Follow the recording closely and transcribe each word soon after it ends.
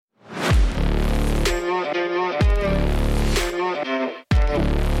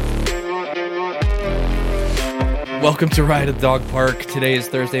Welcome to Ride at the Dog Park. Today is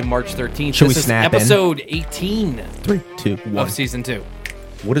Thursday, March 13th. Should we This is snap in? episode 18 3, 2, 1. of season 2.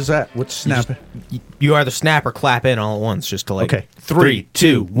 What is that? What's snapping? You either snap or clap in all at once, just to like. Okay. 3,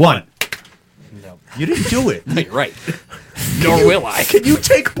 2, 1. No. You didn't do it. No, you're right. Nor will I. Can you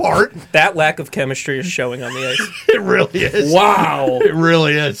take part? That lack of chemistry is showing on the ice. It really is. Wow. It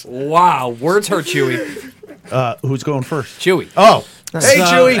really is. Wow. Words hurt Chewy. Who's going first? Chewy. Oh. Hey, So,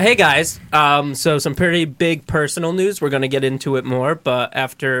 Chewy. Hey guys. So some pretty big personal news. We're going to get into it more, but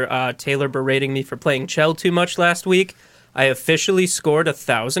after Taylor berating me for playing Chell too much last week, I officially scored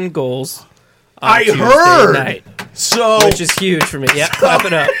 1,000 goals. On I Tuesday heard. night, So, which is huge for me. Yeah, clap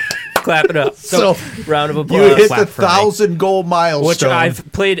it up. Clap it up. so Round of you applause. hit Clap the for me. 1,000-goal milestone. Which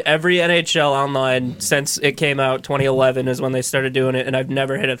I've played every NHL online since it came out. 2011 is when they started doing it, and I've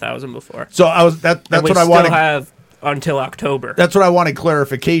never hit 1,000 before. So I was that's And we what I still wanted. have until October. That's what I wanted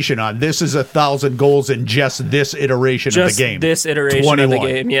clarification on. This is 1,000 goals in just this iteration Just of the game. this iteration of the 21.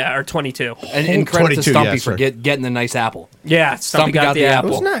 game, yeah, or 22. And credit to 22, Stumpy yeah, for sorry. getting the nice apple. Yeah, Stumpy got the It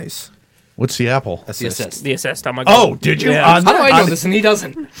apple. was nice. What's the apple? The assist. The assist on my goal. Oh, did you? Yeah. On How do I on know this and he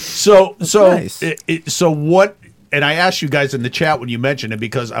doesn't? So nice. so what? And I asked you guys in the chat when you mentioned it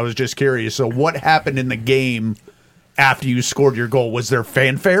because I was just curious. So what happened in the game after you scored your goal? Was there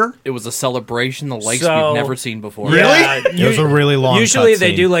fanfare? It was a celebration, the likes So- we've never seen before. Really? Yeah, It was a really long Usually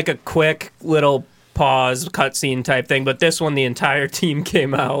they cutscene. do like a quick little pause cutscene type thing, but this one the entire team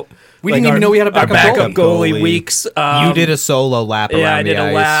came out. We Like didn't even know we had a our backup backup goalie. goalie Weeks. You did a solo lap around Yeah, I did the a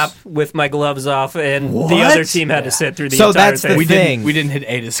ice. lap with my gloves off, and the What? other team had to sit through the So entire that's the thing. thing. We didn't hit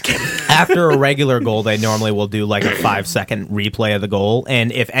A to skip. After a regular goal, they normally will do like a 5-second replay of the goal.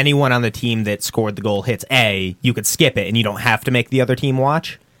 And if anyone on the team that scored the goal hits A, you could skip it and you don't have to make the other team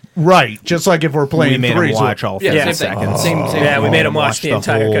watch. Right. Just like if we're We playing made threes. them watch all 50 Yeah, same seconds. thing. Same Yeah, we thing. made them watch watched the the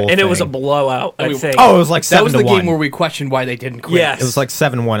entire whole and it was a thing. blowout. I we- think. Oh, it was like That was 7 the to game 1. where we questioned why they didn't quit. Yes. It was like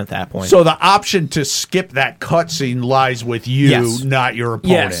 7-1 at that point. So the option to skip that cutscene lies with you, Yes. not your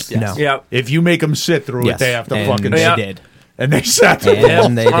opponent. yes, No. yeah, If you make them sit through yes. it, they have to and fucking they sit. Yeah. did. And they sat through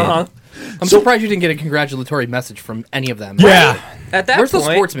And they did. uh-huh. I'm surprised you didn't get a congratulatory message from any of them. Yeah. At that Where's point,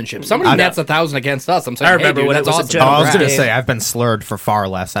 the sportsmanship? Somebody nets 1,000 against us. I'm saying, I remember hey, dude, when it that's was a awesome. Oh, I was Congrats. going to say, I've been slurred for far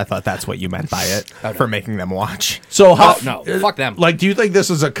less. I thought that's what you meant by it, for making them watch. So how? No, fuck them. Like, do you think this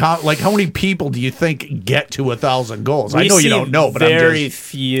is like how many people do you think get to 1,000 goals? I We know you see don't know, but very I'm just.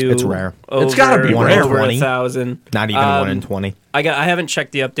 few. It's rare. It's gotta be over, rare. over 20? 1,000. Not even 1 in 20. I haven't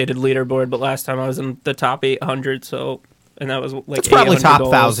checked the updated leaderboard, but last time I was in the top 800. So, and that was like It's probably 800 top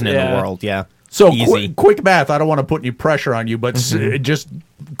goals. 1,000 in Yeah. the world, yeah. So Easy. quick math. I don't want to put any pressure on you, but just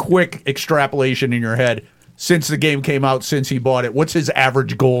quick extrapolation in your head. Since the game came out, since he bought it, what's his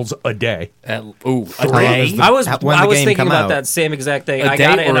average goals a day? A day? I was When the game thinking come about out. that same exact thing. A I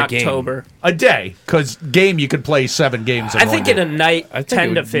got day it in or a game? October. A day, because game you could play 7 games. I think in a night, I think 10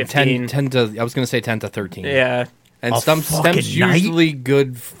 it to would be 15. 10 to, I was going to say 10 to 13. Yeah. And A Stump's fucking night? usually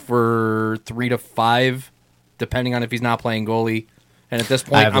good for 3 to 5, depending on if he's not playing goalie. And at this I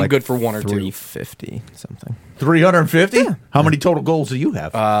point, have I'm like good for 1 or 2. 350 something. 350. How many total goals do you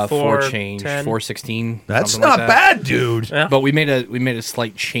have? 4 4, change, 10. That's 416. something not like that. bad, dude. Yeah. But we made a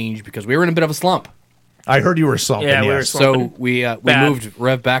slight change because we were in a bit of a slump. I heard you were slumping. Yeah, we were yes. slumping. So we Bad. moved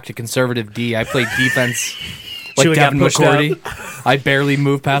Rev back to conservative D. I played defense like Chewy got Devin pushed McCourty. I barely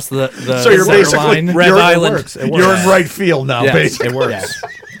moved past the So you're center basically line. Red you're, Island. You're in right field now, Yes, basically. it works.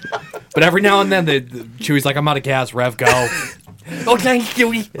 But every now and then, the Chewy's like, "I'm out of gas. Rev, go." Okay,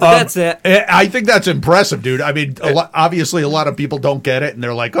 Chewy. That's it. I think that's impressive, dude. I mean, obviously, a lot of people don't get it, and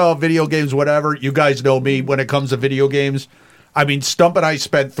they're like, "Oh, video games, whatever." You guys know me when it comes to video games. I mean, Stump and I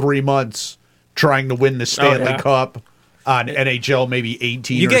spent 3 months trying to win the Stanley yeah. Cup on NHL, maybe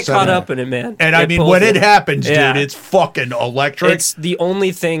 18. You or get caught 17. up in it, man. And I mean, pulls when you. it happens, Yeah. dude, it's fucking electric. It's the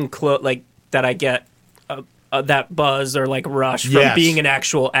only thing like that I get that buzz or like rush from Yes. being an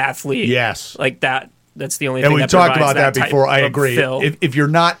actual athlete. Yes. like that. That's the only And thing. we've that talked provides about that type before. I of agree. fill. If you're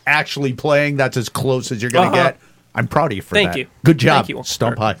not actually playing, that's as close as you're going to Uh-huh. get. I'm proud of you for Thank that. you. Good job. Thank you.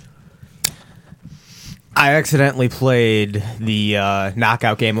 Stump high. I accidentally played the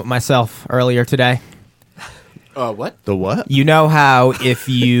knockout game with myself earlier today. What? The what? You know how if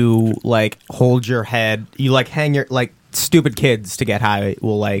you like hold your head, you like hang your like stupid kids to get high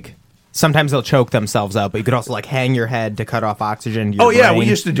will like sometimes they'll choke themselves out, but you could also like hang your head to cut off oxygen to your Oh, yeah, we brain.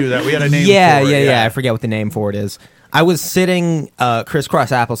 used to do that. We had a name yeah, for it. yeah. I forget what the name for it is. I was sitting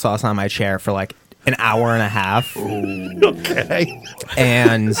crisscross applesauce on my chair for like an hour and a half. Okay.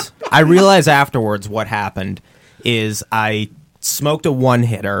 And I realized afterwards what happened is I smoked a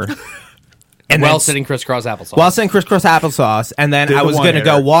one-hitter. And While then sitting crisscross applesauce. while saying crisscross applesauce, and then Did I the was going to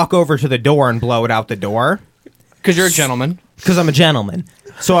go one-hitter. walk over to the door and blow it out the door. Because you're a gentleman. Because I'm a gentleman.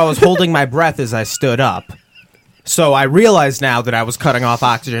 So I was holding my breath as I stood up. So I realized now that I was cutting off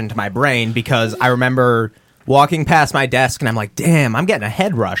oxygen to my brain because I remember walking past my desk and I'm like, damn, I'm getting a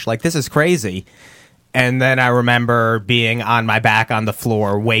head rush. Like, this is crazy. And then I remember being on my back on the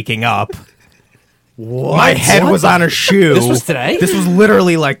floor, waking up. What? My head was on a shoe. This was today? This was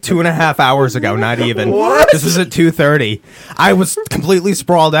literally like 2.5 hours ago, not even. This was at 2:30. I was completely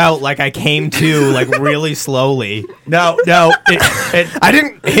sprawled out, like I came to, like really slowly. Now, I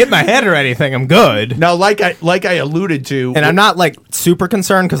didn't hit my head or anything. I'm good. now, like I alluded to, And I'm not like super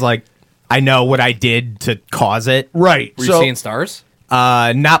concerned because like I know what I did to cause it. right. Were you seeing stars?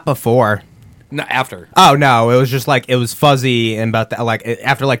 Not before. No, after. Oh no, it was just like it was fuzzy and about that. Like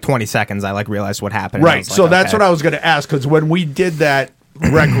after like 20 seconds, I like realized what happened. and I Right. was like, So that's okay. what I was going to ask, because when we did that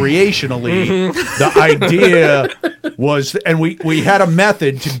recreationally, the idea was, and we had a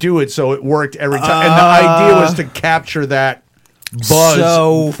method to do it so it worked every time. And the idea was to capture that buzz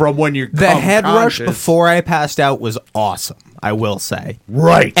So, from when you're The head rush conscious. before I passed out was awesome. I will say.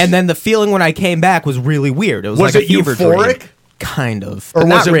 Right. And then the feeling when I came back was really weird. It was, Was like it a fever euphoric? dream. Kind of. Or But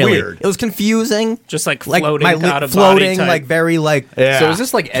was not it really. weird? It was confusing. Just like floating my out of floating, body type. like very like. Yeah. So is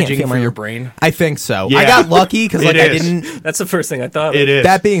this like Can't edging feel for my- your brain? I think so. Yeah. I got lucky because like It I is. didn't. That's the first thing I thought. It is.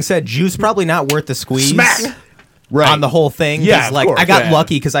 That being said, juice probably not worth the squeeze. Smack. Right. On the whole thing. 'cause, Yeah, of like course, I got yeah.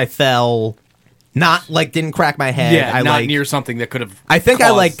 lucky because I fell, not like didn't crack my head. Yeah, I not like, near something that could have. I think I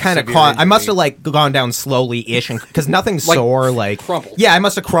caused like kind of severe caught. I must have injury. like gone down slowly-ish, and because nothing's Like, sore. Like crumpled. Yeah, I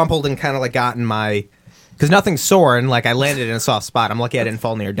must have crumpled and kind of like gotten my. Because nothing's sore, and like I landed in a soft spot. I'm lucky I didn't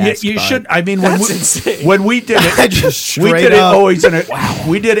fall near Yeah, desk. you but- should. I mean, when That's we, insane. when we did it, I just we straight did it up- always in a.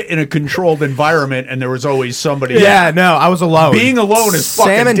 We did it in a controlled environment, and there was always somebody. Yeah, no, I was alone. Being alone is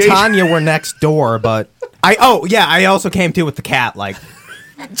fucking Sam and dangerous. Tanya were next door, but I also came to with the cat. Like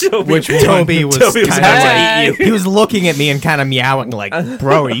Which Toby was Toby was kind about of to like, eat you. he was looking at me and kind of meowing like,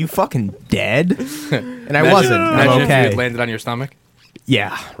 "Bro, are you fucking dead?" And I wasn't. I'm Imagine if you okay. had landed on your stomach.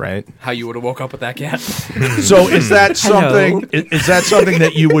 Yeah, right. How you would have woke up with that cat? So is that something? Is that something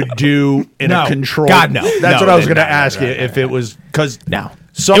that you would do in No. a controlled? God, no. That's No, what I was no, going to no, ask no, you no, if no, it was because No,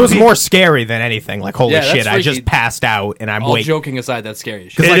 Some it was peop- more scary than anything. Like, holy Yeah, that's shit, I just freaky. passed out and I'm All waiting. joking aside, that's scary.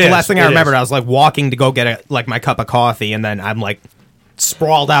 as shit. Because like It the is, last thing it I remembered, is. I was like walking to go get like my cup of coffee, and then I'm like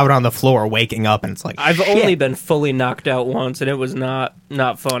sprawled out on the floor, waking up, and it's like I've shit. only been fully knocked out once, and it was not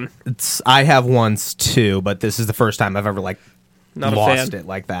fun. I have once too, but this is the first time I've ever like Not a lost fan. it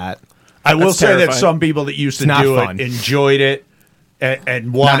like that. I will That's say that terrifying. some people that used to It's not do fun. it enjoyed it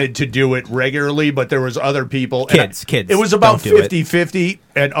and wanted to do it regularly, but there was other people. and Kids It was about don't do it. 50-50,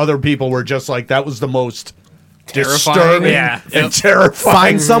 and other people were just like, that was the most Terrifying. disturbing Yeah. and terrifying.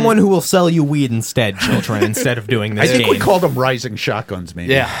 Find someone who will sell you weed instead, children, instead of doing I this think game. we called them rising shotguns,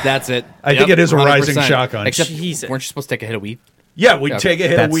 maybe. Yeah, that's it. I think it is a rising 100%. shotgun. Except, Jesus. weren't you supposed to take a hit of weed? Yeah, we'd take a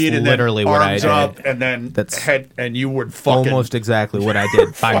hit of That's weed and then literally what I arms did. up and then That's head, and you would fucking. Almost exactly what I did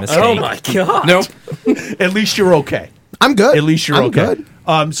by mistake. Oh my god! Nope. At least you're okay. I'm good. At least you're I'm okay.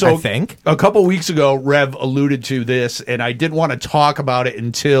 Good. So I think. a couple weeks ago, Rev alluded to this, and I didn't want to talk about it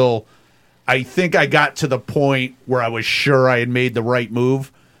until I think I got to the point where I was sure I had made the right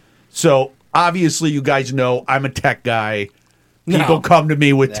move. So obviously, you guys know I'm a tech guy. People No. come to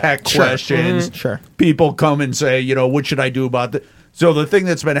me with tech Sure. questions. Sure. People come and say, what should I do about this? So the thing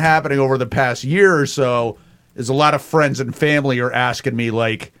that's been happening over the past year or so is a lot of friends and family are asking me,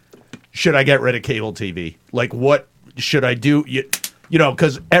 like, should I get rid of cable TV? Like, what should I do?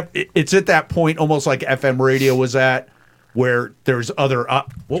 Because it's at that point, almost like FM radio was at, where there's other. What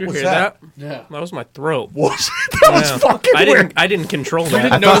Did you was hear that? Yeah. That was my throat. Was that was Yeah. fucking I weird. didn't control that. I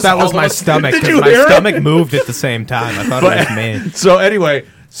thought notice that was all my of us- stomach Did because you my hear it? stomach moved at the same time. I thought it was me. So anyway,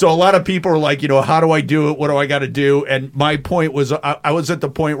 so a lot of people are like, how do I do it? What do I got to do? And my point was, I was at the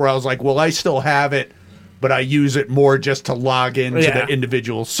point where I was like, well, I still have it, but I use it more just to log into Yeah. the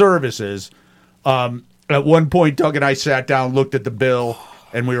individual services. At one point, Doug and I sat down, looked at the bill,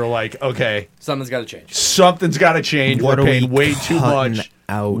 and we were like, okay, Something's got to change. something's got to change. What We're are we paying way too cutting much.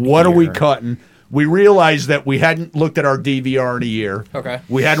 out What are we here? cutting? We realized that we hadn't looked at our DVR in a year. Okay.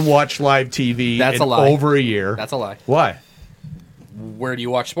 We hadn't watched live TV That's in a lie. over a year. That's a lie. Why? Where do you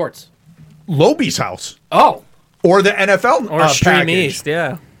watch sports? Loby's house Oh, or the NFL Or Stream package. East,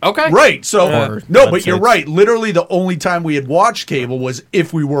 yeah. okay. Right. So Or no, but you're websites. right. Literally, the only time we had watched cable was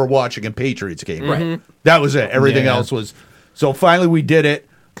if we were watching a Patriots game. Right. That was it. Everything Yeah. else was. So finally, we did it.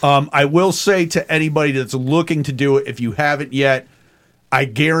 I will say to anybody that's looking to do it, if you haven't yet, I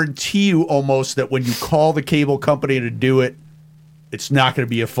guarantee you almost that when you call the cable company to do it, it's not going to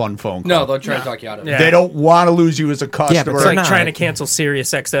be a fun phone call. No, they'll try to talk you out of it. Yeah. They don't want to lose you as a customer. but It's they're like not. trying to cancel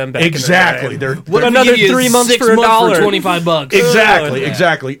Sirius XM back Exactly. in the day. They're Another Give you 3 months 6 for months $1. for $25. Exactly, Yeah.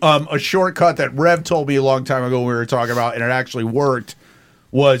 exactly. A shortcut that Rev told me a long time ago when we were talking about, and it actually worked,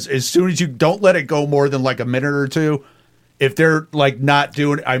 was as soon as you don't let it go more than like a minute or two. If they're like not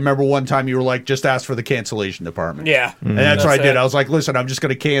doing, I remember one time you were like, just ask for the cancellation department. Yeah. And that's what I That's did. it. I was like, listen, I'm just going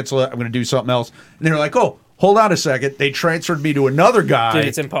to cancel it. I'm going to do something else. And they were like, oh, hold on a second. They transferred me to another guy. Dude,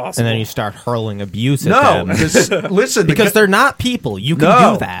 it's impossible. And then you start hurling abuse at no, them. listen, the Because guy- they're not people. You can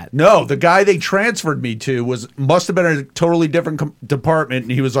no, do that. No, the guy they transferred me to must have been in a totally different department,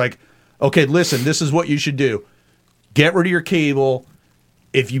 and he was like, "Okay, listen, this is what you should do. Get rid of your cable.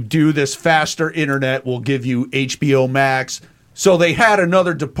 If you do this faster internet, we'll give you HBO Max." So they had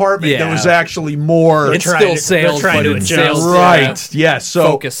another department that Yeah. was actually more It's Trying still to- sales, they're trying but to it's adjust. sales. right. Yes, so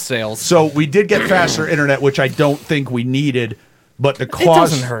Focus sales. So we did get faster internet, which I don't think we needed, but the cost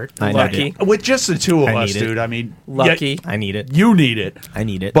It doesn't hurt. I need Lucky. it. with just the two of I us, need it. dude. I mean, Lucky. I need it. you need it. I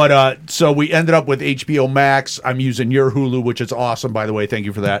need it. But so we ended up with HBO Max. I'm using your Hulu, which is awesome, by the way. Thank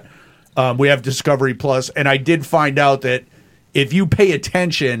you for that. We have Discovery Plus, and I did find out that if you pay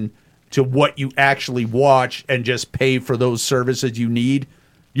attention to what you actually watch and just pay for those services you need,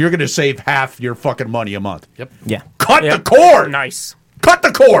 you're going to save half your fucking money a month. Yep. yeah. Cut Yep. the cord. Nice. Cut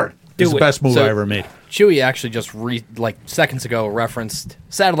the cord. Do It's the it. best move So- I ever made. Chewy actually just seconds ago referenced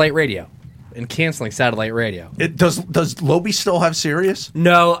satellite radio and canceling satellite radio. It does Lobie still have Sirius?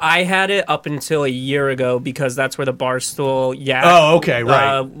 No, I had it up until a year ago because that's where the Barstool Oh, okay,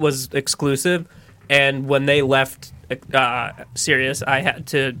 right. was exclusive. And when they left Sirius, I had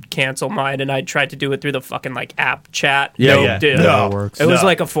to cancel mine, and I tried to do it through the fucking like app chat. Yeah, Nope, yeah. dude. No. works. It was No.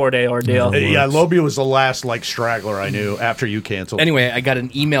 like a 4-day ordeal. Yeah, Lobie was the last like straggler I knew after you canceled. Anyway, I got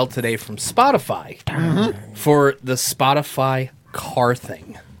an email today from Spotify for the Spotify car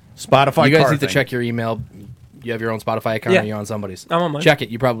thing. Spotify. You guys car need to thing. check your email. You have your own Spotify account, Yeah. or you're on somebody's. I'm on mine. Check it.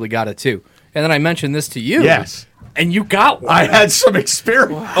 You probably got it too. And then I mentioned this to you. Yes. And you got one. I had some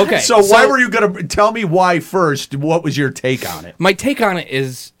experience. Okay, So why so- were you going to tell me why first? What was your take on it? My take on it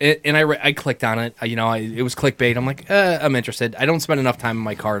is, and I clicked on it. It was clickbait. I'm like, I'm interested. I don't spend enough time in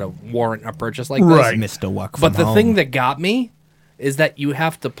my car to warrant a purchase like this. Right. Mr. Wuck But from the thing home. that got me is that you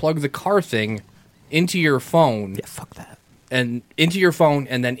have to plug the car thing into your phone Yeah, fuck that. and into your phone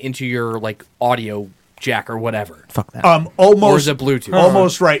and then into your like audio jack or whatever. Fuck that. Almost. Or is it Bluetooth?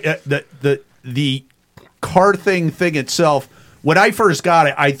 Almost right. The car thing itself. When I first got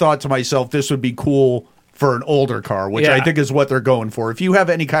it, I thought to myself, this would be cool for an older car, which I Yeah. think is what they're going for. If you have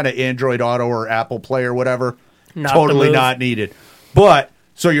any kind of Android Auto or Apple Play or whatever, Not totally the move. not needed. But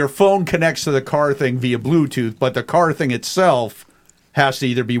so your phone connects to the car thing via Bluetooth, but the car thing itself has to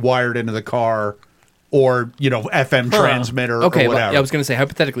either be wired into the car or FM transmitter Okay, or well, whatever. I was going to say,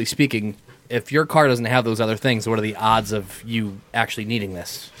 hypothetically speaking, if your car doesn't have those other things, what are the odds of you actually needing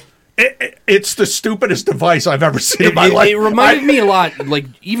this? It's the stupidest device I've ever seen in my life. It reminded me a lot, like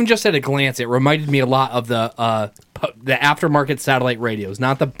even just at a glance, it reminded me a lot of the aftermarket satellite radios,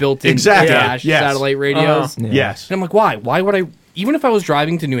 not the built-in Exactly, dash yes. satellite radios. Yeah. Yes. And I'm like, why? Why would I? Even if I was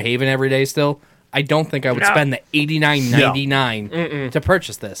driving to New Haven every day, still, I don't think I would spend the $89.99 to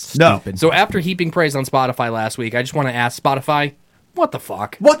purchase this. No. Stupid. So after heaping praise on Spotify last week, I just want to ask Spotify, what the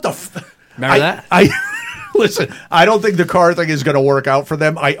fuck? What the? Remember that? I listen. I don't think the car thing is going to work out for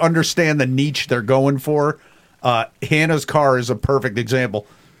them. I understand the niche they're going for. Hannah's car is a perfect example.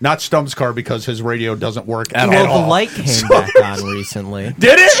 Not Stump's car because his radio doesn't work at Well, all. the light came back on recently.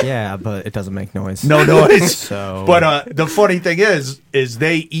 Did it? Yeah, but it doesn't make noise. No noise. So- But the funny thing is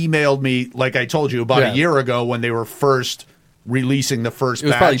they emailed me like I told you about Yeah. a year ago when they were first releasing the first It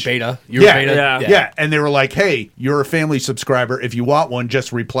was batch. probably beta. You were Yeah, beta? yeah, and they were like, "Hey, you're a family subscriber. If you want one,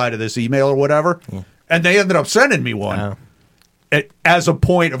 just reply to this email or whatever." And they ended up sending me one. Oh. As a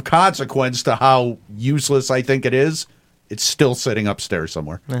point of consequence to how useless I think it is. It's still sitting upstairs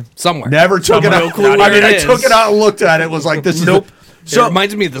somewhere. Somewhere. Never took it No out. clue I where mean, it I is. took it out and looked at it. Was like, this Nope. is It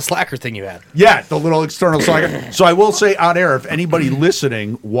reminds me of the Slacker thing you had. yeah, the little external slide. So I will say on air, if anybody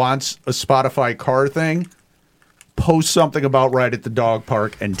listening wants a Spotify car thing, post something about right at the dog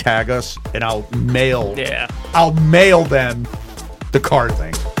park and tag us, and I'll mail. Yeah. I'll mail them the car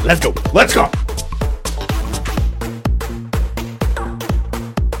thing. Let's go. Let's go.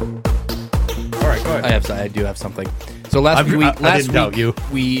 All right, go ahead. I do have something. So last I didn't doubt week you.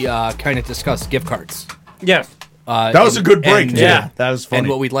 we kind of discussed gift cards. Yeah. That was a good break, and- too. Yeah. That was funny. And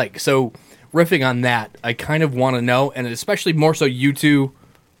what we'd like. So riffing on that, I kind of want to know, and especially more so you two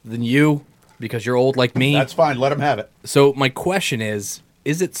than you, because you're old like me. That's fine. Let them have it. So my question is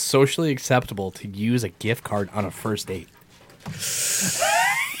it socially acceptable to use a gift card on a first date?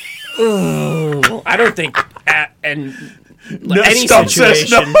 I don't think any Stump says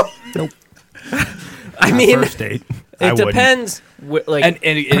situation. no. I mean, First date. it depends. Like, And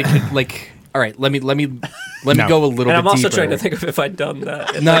it could like. All right, let me No. go a little and bit I'm also deeper. trying to think of if I'd done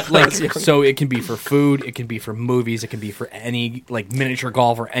that. Not when I like was young. so. It can be for food. It can be for movies. It can be for any like miniature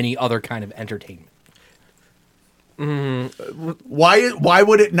golf or any other kind of entertainment. Why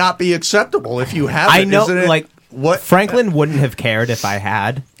would it not be acceptable if you have it? I know, Isn't it, like, what Franklin wouldn't have cared if I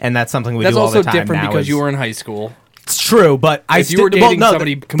had, and that's something we That's do all also the time different now because is- you were in high school. It's true, but I If you were still- well, dating no,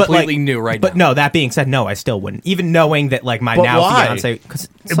 somebody but, completely like, new right but now. no, that being said, no, I still wouldn't. Even knowing that, like, my But now why? fiance, because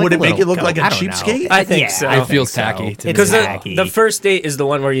Would it make you look like a I don't know. cheapskate? I think Yeah, so. I It think feels so. tacky to me. It's Because tacky. the first date is the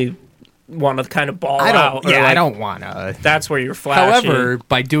one where you want to kind of ball I out. don't. or, Yeah, I like, don't want to. That's where you're flashing. However,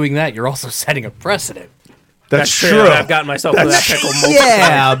 by doing that, you're also setting a precedent. That's true. true. I've gotten myself into that pickle multiple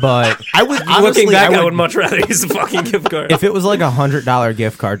Yeah, but I would honestly, Looking back, I would would much rather use a fucking gift card. if it was like $100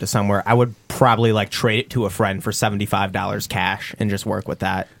 gift card to somewhere, I would probably like trade it to a friend for $75 cash and just work with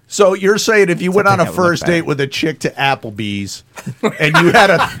that. So you're saying if you went on a Something that would look first date bad. with a chick to Applebee's, and you had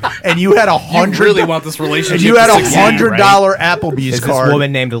a You $100 really want this relationship? and you had to a succeed, $100 right? Applebee's Is this card,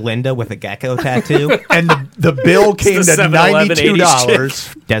 woman named Linda with a gecko tattoo? and the bill came the to 7-Eleven 80s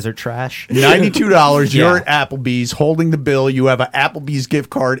 $92. Desert trash. $92. You're Yeah. at Applebee's holding the bill. You have an Applebee's gift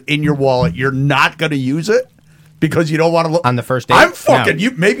card in your wallet. You're not going to use it because you don't want to look On the first date? I'm fucking No.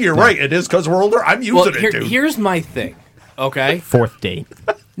 you. Maybe you're right. It is because we're older. I'm using Well, it, dude. here's my thing. Okay, Fourth date.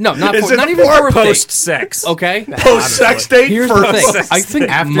 no, not Is for, it not even for for a Post date. sex. Okay, Post sex date. here's for the thing. I think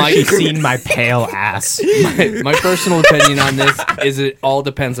After my, she's seen my pale ass. my personal opinion on this is it all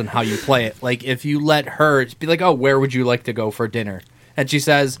depends on how you play it. Like if you let her be like, "Oh, where would you like to go for dinner?" and she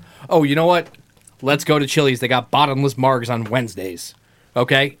says, "Oh, you know what? Let's go to Chili's. They got bottomless margs on Wednesdays."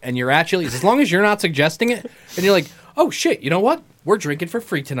 Okay, and you're at Chili's. As long as you're not suggesting it, and you're like, "Oh shit, you know what? We're drinking for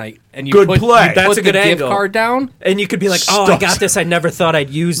free tonight." And you Good put, play. you That's put a good the gift angle. card down. And you could be like, "Oh, I got this. I never thought I'd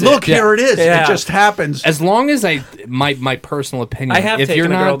use it." Look, Yeah. here it is. Yeah. It just happens. As long as my personal opinion, I have if you're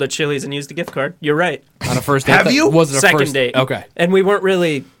taken a not girl to Chili's and used a gift card. You're right. on a first date, Have you? Was it a Second first date. Okay, And we weren't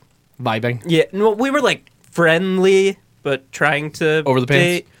really. vibing. Yeah. No, we were like friendly, but trying to Over the pants?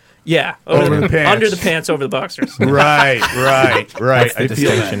 date. Yeah, Over the pants. under the pants, over the boxers. right. That's the I feel that.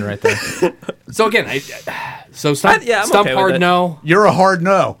 distinction right there. So again, so stump, yeah, I'm stump okay with hard it. no. You're a hard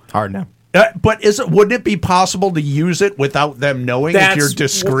no. Hard no. But wouldn't it be possible to use it without them knowing if you're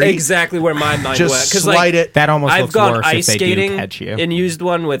discreet? Exactly where my mind Just went. 'Cause, slide it. That almost I've looks gone worse ice if they do skating catch you. and used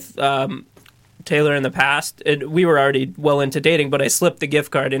one with Taylor in the past. And we were already well into dating, but I slipped the gift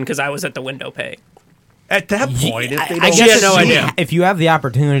card in because I was at the window paying. At that point, if they I don't guess see no it- idea. If you have the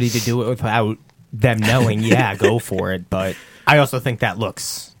opportunity to do it without them knowing, yeah, go for it. But I also think that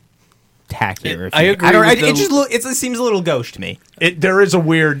looks tackier. I agree I don't. with It the- just it seems a little gauche to me. There is a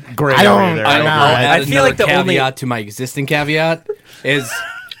weird gray I don't- area there. I don't know. I Add feel another like the only- caveat to my existing caveat is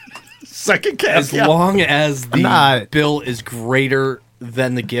Second as caveat. long as the not- bill is greater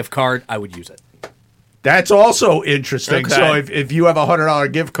than the gift card, I would use it. That's also interesting. Okay. So if you have a $100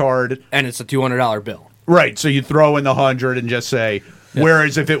 gift card, And it's a $200 bill. right? So you throw in the 100 and just say.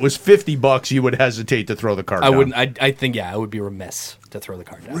 Whereas if it was $50, you would hesitate to throw the card. I down. wouldn't. I think I would be remiss to throw the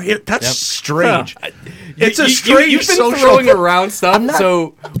card down. That's Yep. strange. It's a You- strange You've been social. throwing around stuff.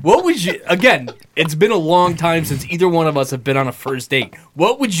 So what would you? Again, it's been a long time since either one of us have been on a first date.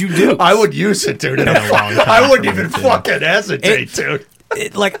 What would you do? I would use it, dude. I wouldn't even fucking hesitate, dude.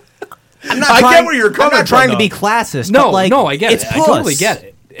 Like, I'm not I get trying- where you're coming I'm not trying from, to be though. classed. No, but like, no, I get it's it. puss. I totally get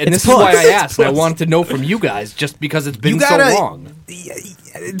it. And It's this is why puss. I asked. And I Puss. wanted to know from you guys, just because it's been You gotta- so long.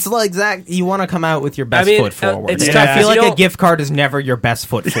 It's like Zach. You want to come out with your best I mean, foot forward. it's And tough I feel because you like a don't- gift card is never your best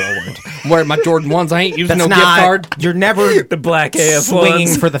foot forward. Where my Jordan 1s, I ain't using That's no not. gift card. You're never The black AF swinging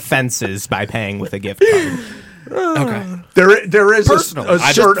ones. for the fences by paying with a gift card. Okay. There is Personally, a I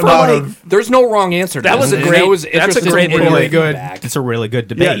just certain felt amount like of. there's no wrong answer. To That this, was a and great- I was that's a interested great in point. really Really good. back. It's a really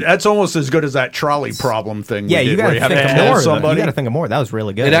good Yeah, debate. that's almost as good as that trolley problem thing. Yeah, we you did, got where to have think to of call more. somebody. You got to think of more. That was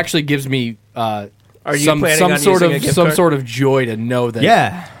really good. It actually gives me Are you some planning on sort using a of gift some card? sort of joy to know that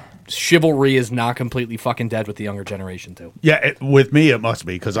yeah. chivalry is not completely fucking dead with the younger generation too. Yeah, with me it must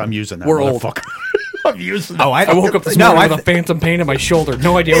be because I'm using that. We're old. motherfucker. I'm using that. Oh, I woke up this morning with a phantom pain in my shoulder.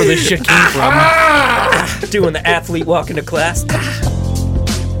 No idea where this shit came from. Doing the athlete walk into class.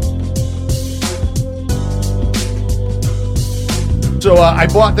 So I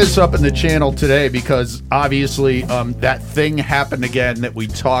brought this up in the channel today because obviously that thing happened again that we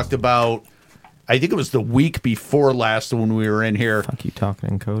talked about. I think it was the week before last when we were in here. Fuck you talking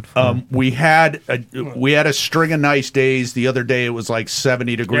in code for? We had a string of nice days. The other day it was like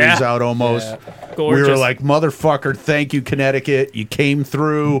 70 degrees Yeah. out almost. Yeah. We were Gorgeous. like, motherfucker, thank you, Connecticut. You came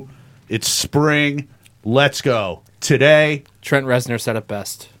through. It's spring. Let's go. Today, Trent Reznor said it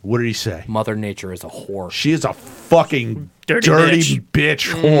best. what did he say? Mother Nature is a whore. She is a fucking Dirty dirty bitch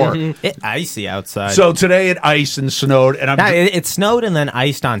whore. It's icy outside. So today it iced and snowed, and I'm Nah, it snowed and then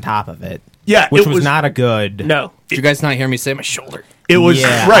iced on top of it. Yeah, which it was was- not a good. No. Did you guys not hear me say my shoulder? it was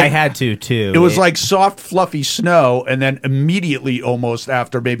yeah, right. I had to too. It was like soft, fluffy snow, and then immediately, almost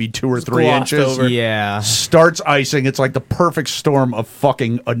after maybe 2 or 3 glossed inches, over. yeah. starts icing. It's like the perfect storm of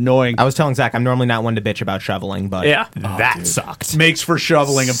fucking annoying. I was telling Zach I'm normally not one to bitch about shoveling, but Yeah. that sucked. Makes for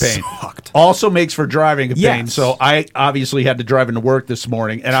shoveling a pain. Sucked. Also makes for driving a pain. Yes. So I obviously had to drive into work this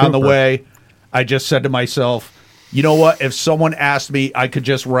morning, and on the Trooper. way, I just said to myself, you know what? If someone asked me, I could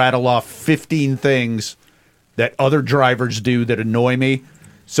just rattle off 15 things that other drivers do that annoy me.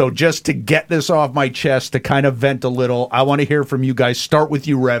 So just to get this off my chest, to kind of vent a little, I want to hear from you guys. Start with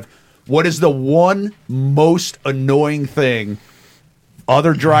you, Rev. What is the one most annoying thing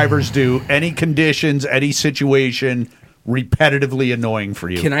other drivers do, any conditions, any situation, repetitively annoying for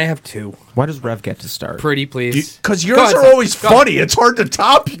you? Can I have 2? Why does Rev get to start? Pretty, please. Because yours Go ahead, are Stump. always Go ahead. funny. It's hard to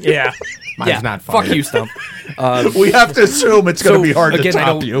top you. Yeah. Mine's not funny. Fuck you, Stump. We have to assume it's going to be hard again, to I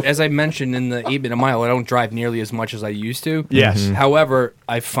top don't, you. as I mentioned in the 8 minute mile, I don't drive nearly as much as I used to. Yes. Mm-hmm. However,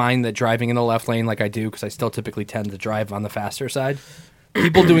 I find that driving in the left lane like I do, because I still typically tend to drive on the faster side,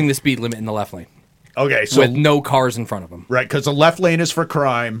 people doing the speed limit in the left lane Okay, so with no cars in front of them. right, because the left lane is for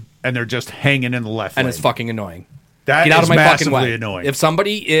crime, and they're just hanging in the left And lane. it's fucking annoying. That Get out is of my fucking massively way. annoying. If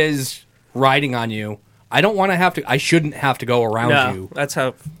somebody is riding on you, I don't want to have to. I shouldn't have to go around No. you. That's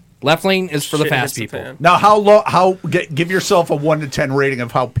how. Left lane is for the shit fast hits the people. fan. Now, give yourself a 1 to 10 rating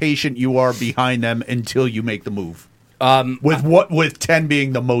of how patient you are behind them until you make the move. With 10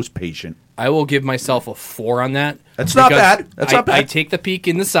 being the most patient. I will give myself a 4 on that. That's not because bad. That's not bad. I take the peak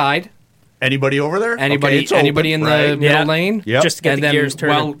in the side. Anybody over there? Anybody, Okay, it's open, anybody in the right? middle Yeah. lane. Yep. Just to get and the then, gears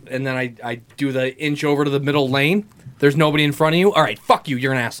turning. well, and then I do the inch over to the middle lane. There's nobody in front of you. All right, fuck you.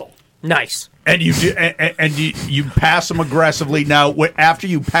 You're an asshole. Nice. And you do, and you pass them aggressively. Now, after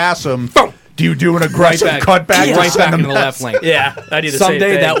you pass them, Boom. do you do an aggressive cutback to right send back them in the left lane. Yeah. I do the same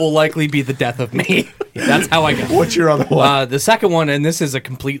Someday thing. that will likely be the death of me. That's how I go. What's your other one? The second one, and this is a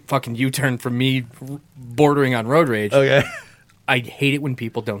complete fucking U-turn from me, bordering on road rage. Okay. I hate it when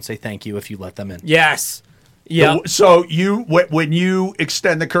people don't say thank you if you let them in. Yes. Yeah. So when you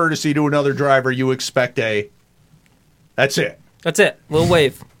extend the courtesy to another driver, you expect that's it. That's it. Little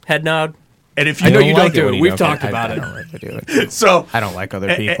wave. Head nod. And if I you know don't you like don't do it. when We've don't talked get- about I it. don't like to do it. so I don't like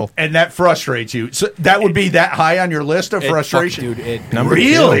other people. and that frustrates you. So that would be that high on your list of frustration, Fuck, dude. Number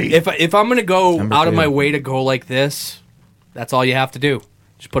Really? two. If I'm gonna go Number out of two. my way to go like this, that's all you have to do.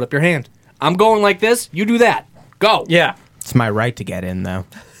 Just put up your hand. I'm going like this. You do that. Go. Yeah. It's my right to get in, though.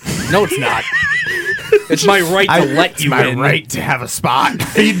 No, it's not. It's my right to let it's you my in. right to have a spot.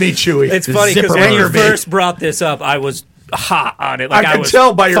 Feed me, Chewy. It's funny because Zipper when you burger, me. first brought this up, I was hot on it. Like I I could was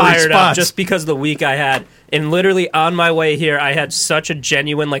tell by your fired up response. just because of the week I had. And literally on my way here, I had such a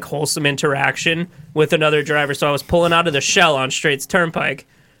genuine, like, wholesome interaction with another driver. So I was pulling out of the Shell on Straits Turnpike,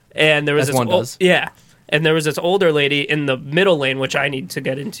 and there was As this one does. yeah. And there was this older lady in the middle lane, which I need to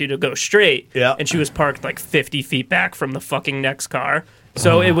get into to go straight. Yeah. And she was parked like 50 feet back from the fucking next car.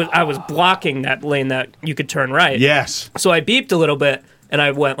 So I was blocking that lane that you could turn right. Yes. So I beeped a little bit, and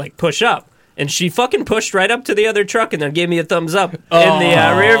I went like push up, and she fucking pushed right up to the other truck, and then gave me a thumbs up in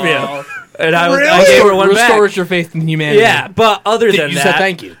the rear view, and I gave her one back. Restores your faith in humanity. Yeah, but other than You that, said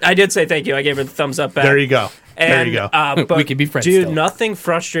thank you. I did say thank you. I gave her the thumbs up back. There you go. And, There you go. But, We can be friends dude. still. Nothing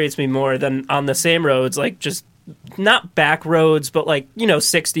frustrates me more than on the same roads, like just not back roads, but like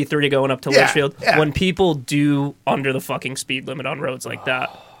 63 going up to Yeah, Litchfield. yeah. When people do under the fucking speed limit on roads like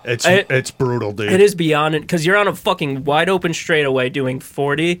that. It's brutal, dude. It is beyond it because you're on a fucking wide open straightaway doing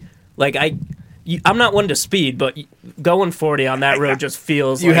 40. Like I'm not one to speed, but going 40 on that road just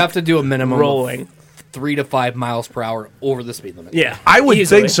feels. You like have to do a minimum rolling. of 3 to 5 miles per hour over the speed limit. Yeah, I would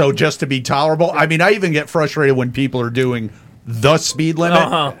easily. think so, just to be tolerable. I mean, I even get frustrated when people are doing the speed limit.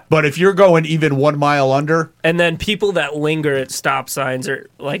 Uh-huh. But if you're going even 1 mile under, And then people that linger at stop signs or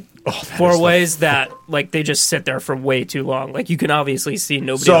like Oh, four ways that like they just sit there for way too long. Like you can obviously see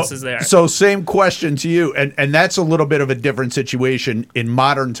nobody so else is there. so same question to you, and that's a little bit of a different situation in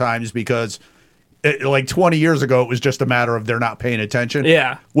modern times because. Like 20 years ago, it was just a matter of they're not paying attention.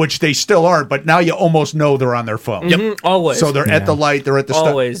 Yeah. Which they still aren't, but now you almost know they're on their phone. Mhm, always. So they're at the light, they're at the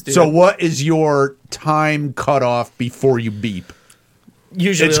Always, stop. dude. So what is your time cutoff before you beep?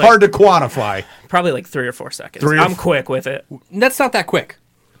 usually It's like, hard to quantify. Probably like 3 or 4 seconds. Three or I'm f- quick with it. That's not that quick.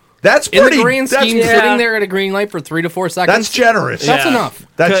 That's In pretty. the grand scheme, that's, sitting there at a green light for 3 to 4 seconds. that's generous. That's Yeah. enough.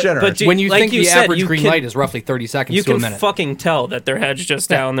 That's But- generous. but do- When you like think you the said, average you green can- light is roughly 30 seconds You to a can minute. fucking tell that their head's just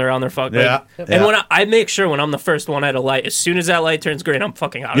down there on their fuck. Like, Yeah. And Yeah. when I make sure when I'm the first one at a light, as soon as that light turns green, I'm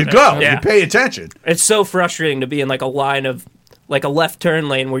fucking out you of it. go. Yeah. You pay attention. It's so frustrating to be in like a line of like a left turn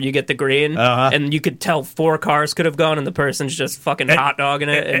lane where you get the green and you could tell 4 cars could have gone and the person's just fucking hot dogging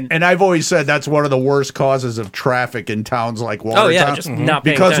it. And I've always said that's one of the worst causes of traffic in towns like Watertown. Oh, yeah, just not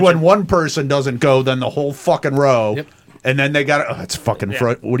paying because when attention. one person doesn't go, then the whole fucking row, Yep. and then they got. Oh, it's fucking.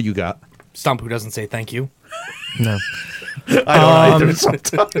 What do you got? Stump who doesn't say thank you. No. I don't either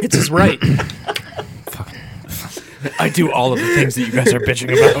sometimes. it's his right. I do all of the things that you guys are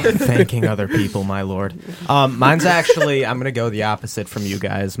bitching about. Thanking other people, my lord. Mine's actually, I'm going to go the opposite from you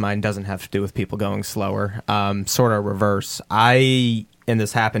guys. Mine doesn't have to do with people going slower. Sort of reverse. And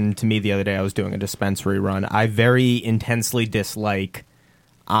this happened to me the other day, I was doing a dispensary run. I very intensely dislike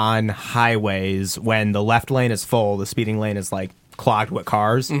on highways when the left lane is full, the speeding lane is like clogged with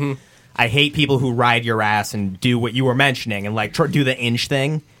cars. Mm-hmm. I hate people who ride your ass and do what you were mentioning and like do the inch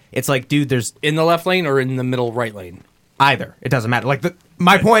thing. It's like, dude, there's In the left lane or in the middle right lane? either. It doesn't matter. Like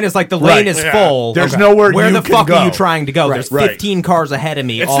my point is like the lane is yeah. full. There's nowhere Where you the can fuck go. are you trying to go? Right. There's Right. 15 cars ahead of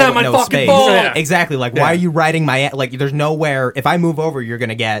me. It's all not with my no fucking space. fault. Yeah. Exactly. Like, why are you riding my like? There's nowhere. If I move over, you're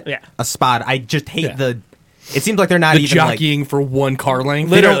gonna get Yeah. a spot. I just hate Yeah. the. It seems like they're not The even like jockeying for one car length?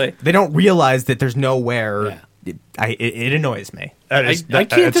 they Literally. don't realize that there's nowhere. Yeah. It annoys me. That I is- can't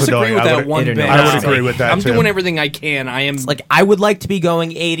that's disagree annoying. with I that would- one it bit. annoys I would me. agree with that. I'm too. doing everything I can. I am Like I would like to be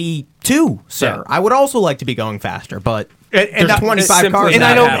going 82, sir. Yeah. I would also like to be going faster, but And there's I- 25 simply cars. and I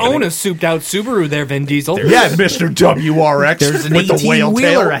not don't happening. own a souped out Subaru there, Vin Diesel. Yeah, Mr. WRX There's an with the whale 18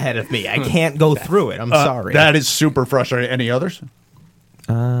 tail. wheeler ahead of me. I can't go through it. I'm sorry. That is super frustrating. Any others?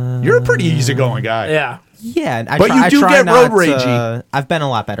 You're a pretty easygoing guy. Yeah. Yeah, I But try, you I do try get not, road ragey. I've been a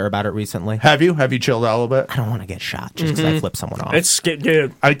lot better about it recently. Have you? Have you chilled out a little bit? I don't want to get shot just because I flip someone off.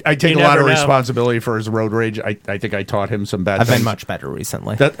 Dude. I take You a lot of never know. responsibility for his road rage. I think I taught him some bad I've things. been much better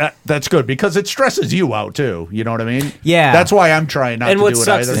recently. That's good because it stresses you out too. You know what I mean? Yeah. That's why I'm trying not And to what do it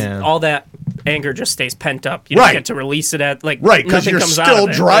sucks either. is Yeah. all that anger just stays pent up. You Right. don't get to release it at like Right, because nothing you're comes out still of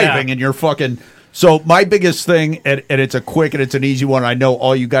it. driving Yeah. and you're fucking. So my biggest thing, and it's a quick and it's an easy one. I know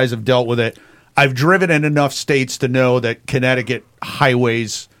all you guys have dealt with it. I've driven in enough states to know that Connecticut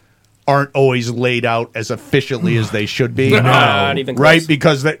highways aren't always laid out as efficiently as they should be. Not even close. Right,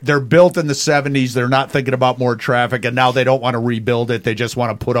 because they're built in the 70s. They're not thinking about more traffic, and now they don't want to rebuild it. They just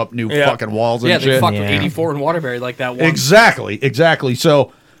want to put up new Yeah. fucking walls and Yeah, they shit. fucked with Yeah. 84 in Waterbury like that one. Exactly.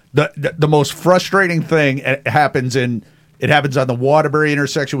 So the most frustrating thing happens on the Waterbury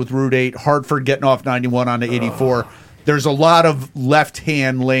intersection with Route 8, Hartford getting off 91 onto 84. There's a lot of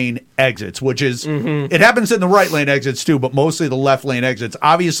left-hand lane exits, which is it happens in the right lane exits too, but mostly the left lane exits.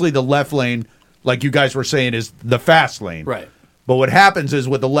 Obviously, the left lane, like you guys were saying, is the fast lane. Right. But what happens is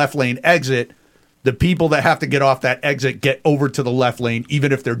with the left lane exit, the people that have to get off that exit get over to the left lane,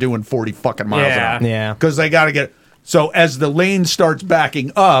 even if they're doing 40 fucking miles an Yeah. hour. Yeah. Because they got to get. So as the lane starts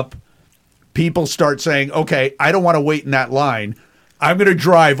backing up, people start saying, "Okay, I don't want to wait in that line. I'm going to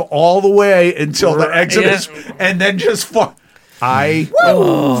drive all the way until the exit Yeah. is, and then just fuck."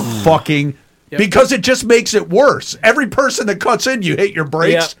 Fucking. Because it just makes it worse. Every person that cuts in, you hit your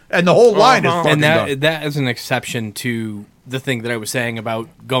brakes, and the whole line is fucking And done. that is an exception to the thing that I was saying about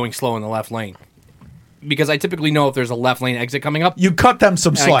going slow in the left lane. Because I typically know if there's a left lane exit coming up, You cut them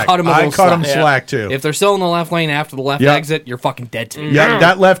some and slack. I cut them a I little cut them slack. slack too. If they're still in the left lane after the left Yeah. exit, you're fucking dead to me. Yeah,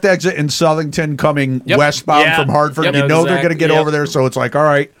 that left exit in Southington coming Yep. westbound Yeah. from Hartford, Yep. you know they're Exact- going to get yep. over there, so it's like, all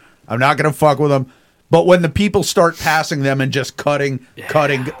right, I'm not going to fuck with them. But when the people start passing them and just cutting,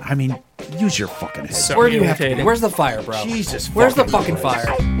 I mean, use your fucking head. So Where do you have to? irritating. Where's the fire, bro? Jesus Where's the fucking fucking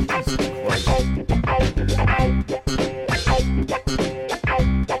fire?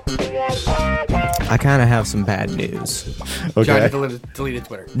 I kind of have some bad news. Johnny Okay. deleted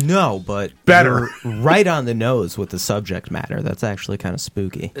Twitter. No, but Better. you're right on the nose with the subject matter. That's actually kind of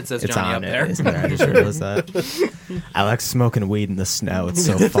spooky. It says it's Johnny on up it, there. isn't there? I just realized that. I like smoking weed in the snow. It's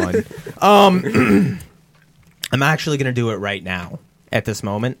so fun. I'm actually going to do it right now at this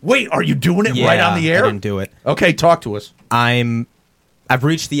moment. Wait, are you doing it right on the I air? didn't do it. Okay, talk to us. I've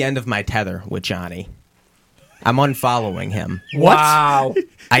reached the end of my tether with Johnny. I'm unfollowing him. Wow.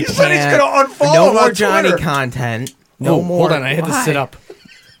 I said he's can't- gonna unfollow No him more on Johnny Twitter. content. No Oh, more. Hold on, I had to Why? sit up.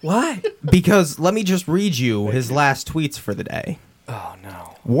 Why? Because let me just read you his last tweets for the day. Oh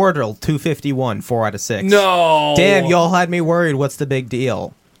no. Wardle 251, 4 out of 6. No. Damn, y'all had me worried. What's the big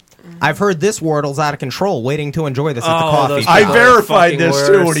deal? I've heard this Wordle's out of control, waiting to enjoy this at the Oh, coffee those shop. I people are verified fucking this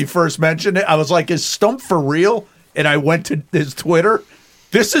too worse. when he first mentioned it. I was like, "Is Stump for real?" And I went to his Twitter.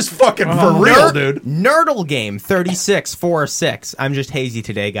 This is fucking for real, dude. Nerdle game 3646. I'm just hazy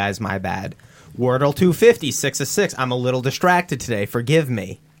today, guys. My bad. Wordle 250 6 of 6. I'm a little distracted today. Forgive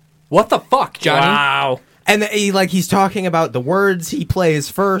me. What the fuck, Johnny? Wow. And he's talking about the words he plays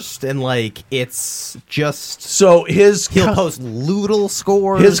first, and it's just So he'll post Loodle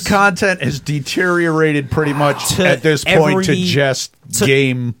scores. his content has deteriorated pretty much To at this point to every- just to-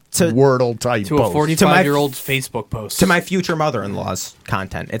 game to- Wordle type To a posts. 45-year-old's Facebook post. to my future mother-in-law's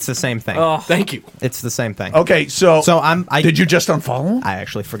content. It's the same thing. Oh, Thank you. It's the same thing. Okay, so I did you just unfollow him? I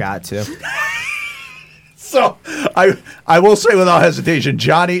actually forgot to. So I will say without hesitation,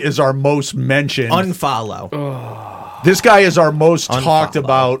 Johnny is our most mentioned. Unfollow. This guy is our most talked Unfollow.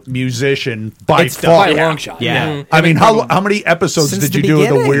 about musician by It's far. By a long shot. Yeah. I mean, how many episodes Since did the you do of the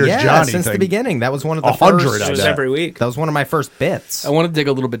beginning, Weird yeah, Johnny since thing? the beginning. That was one of the 100, first. I it was bet. every week. That was one of my first bits. I want to dig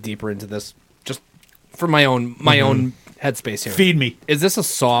a little bit deeper into this, just for my own headspace here. Feed me. Is this a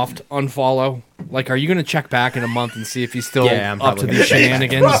soft unfollow? Like, are you going to check back in a month and see if he's still Yeah, I'm up to probably these gonna check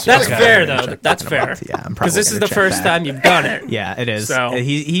shenanigans? That's Okay. fair, I'm gonna though. check That's back in a fair. month. Yeah, I'm Because this probably is gonna the check first back. time you've done it. Yeah, it is. So-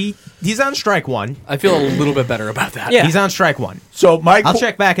 He's on strike one. I feel a little bit better about that. Yeah. He's on strike one. So I'll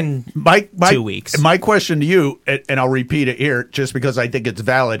check back in my 2 weeks. My question to you, and I'll repeat it here, just because I think it's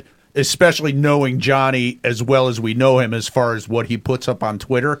valid, especially knowing Johnny as well as we know him, as far as what he puts up on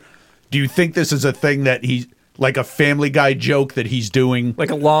Twitter. Do you think this is a thing that he's like a Family Guy joke that he's doing? Like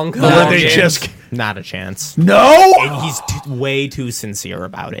a long where con. they game. just Not a chance. no. And he's way too sincere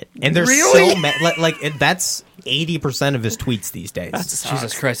about it. And there's Really? so that's 80% of his tweets these days.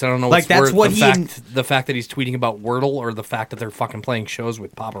 Jesus Christ, I don't know Like, what's that's worse, what the fact that he's tweeting about Wordle or the fact that they're fucking playing shows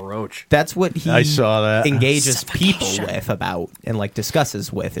with Papa Roach. That's what he I saw that. engages people with about and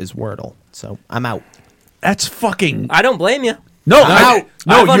discusses with is Wordle. So I'm out. That's fucking I don't blame you. no. I've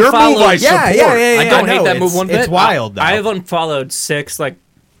Your move unfollowed- I support. I don't hate that move one bit. It's wild though. I have unfollowed 6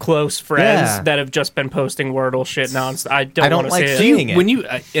 close friends Yeah. that have just been posting Wordle shit nonstop. I don't, I don't want to like see seeing it. it. When you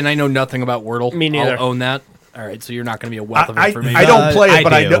and I know nothing about Wordle, Me neither. I'll own that. All right, so you're not going to be a wealth of I information. don't play it, I but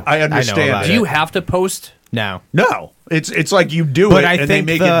do. I I know understand. about it. Do you have to post? no. No, it's like you do But it, I and they think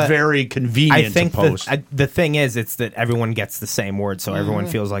make the- it very convenient I think to post. the thing is, it's that everyone gets the same word, so everyone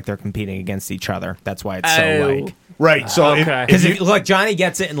feels like they're competing against each other. That's why it's so Oh. right. So if- Okay. because look, Johnny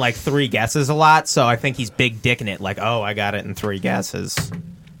gets it in 3 guesses a lot, so I think he's big dicking it. Oh, I got it in 3 guesses.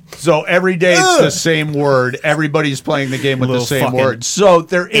 so every day it's the same word. Everybody's playing the game with the Little same fucking word. So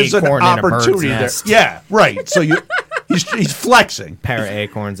there is an acorn in a bird's opportunity there. nest. Yeah, right. So he's flexing. Pair of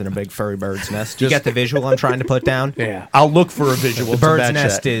acorns and a big furry bird's nest. Do you get the visual I'm trying to put down? Yeah. I'll look for a visual. The to bird's match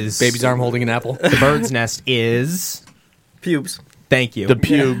nest that. is Baby's arm holding an apple. The bird's nest is. Pubes. Thank you. The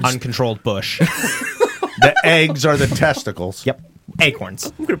pubes. Uncontrolled bush. The eggs are the testicles. Yep.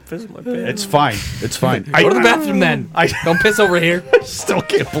 Acorns. I'm going to piss in my pants. It's fine. It's fine. Go to the bathroom then. Don't piss over here. still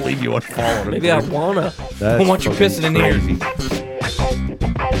can't believe you unfollowed him. Maybe I wanna. I don't want you pissing in here.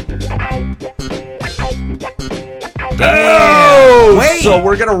 Oh, Wait. so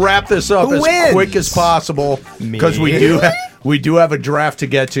we're gonna wrap this up Who as wins? quick as possible because Me. we do have a draft to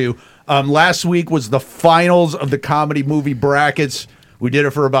get to. Last week was the finals of the comedy movie brackets. We did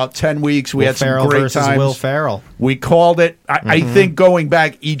it for about 10 weeks. We Will had some Ferrell great versus times. Will Ferrell. We called it. I think going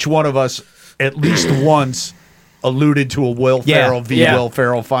back, each one of us at least once alluded to a Will Yeah. Ferrell v. Yeah. Will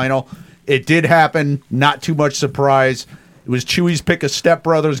Ferrell final. It did happen. Not too much surprise. It was Chewy's pick of Step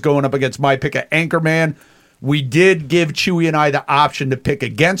Brothers going up against my pick of Anchorman. We did give Chewy and I the option to pick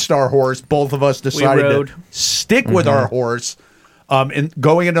against our horse. Both of us decided to rode. stick with our horse. And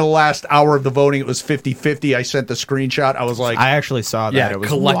going into the last hour of the voting, it was 50-50. I sent the screenshot. I was like, I actually saw that. Yeah, it was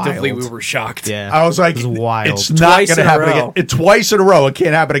collectively wild. we were shocked. Yeah. I was like, it was wild. it's not Twice going to in a happen row. again. It's twice in a row. It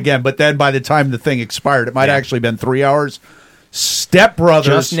can't happen again. But then by the time the thing expired, it might have actually been 3 hours. Step Brothers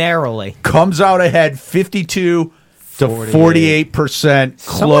Just narrowly. comes out ahead 52 to 48%.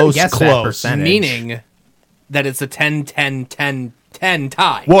 Someone Close, guessed that close. percentage. Meaning that it's a 10-10-10-10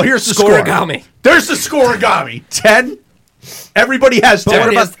 tie. Well, here's the score. Scoregami. There's the scoregami. 10. Everybody has But 10. what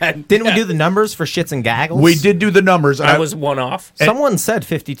about, that? didn't we do the numbers for shits and gaggles? We did do the numbers. I was one off. Someone said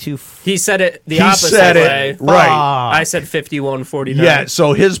 52. He said it the He opposite said it way. right. I said 51-49. Yeah,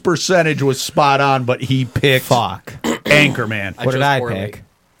 so his percentage was spot on, but he picked Fuck. Anchorman. What did chose I poorly. pick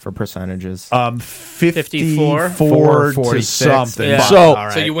for percentages? 54 to 46. something. Yeah. So All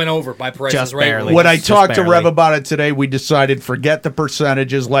right. So you went over by Price Just is Right. barely. when I Just talked to Rev barely. about it today, we decided forget the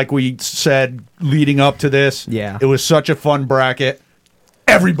percentages like we said leading up to this. Yeah. It was such a fun bracket.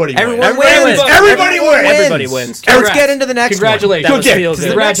 Everybody wins. Everyone Everybody wins. wins. Everybody wins. Everybody wins. Let's Congrats. get into the next Congratulations. That was Good. feel one. 'Cause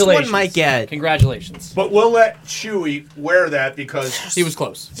good. the next one Congratulations. might get. Congratulations. But we'll let Chewy wear that because He was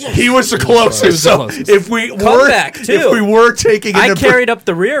close. he was the closest. He was the So closest. if we were Comeback, too. if we were taking I into carried up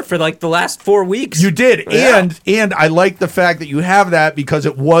the rear for like the last 4 weeks. you did, Yeah. and I like the fact that you have that because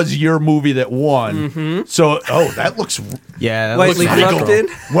it was your movie that won. Mm-hmm. So that looks. Yeah, that Lightly looks pretty plugged cool. in.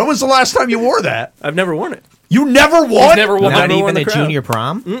 When was the last time you wore that? I've never worn it. You never won. He's never won. Not Never won even the at crown. junior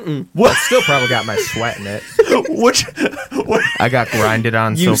prom. What? Still probably got my sweat in it. Which? What? I got grinded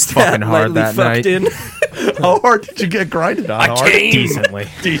on so Used fucking that hard lightly that fucked night. in. How hard did you get grinded on? Hard? Decently.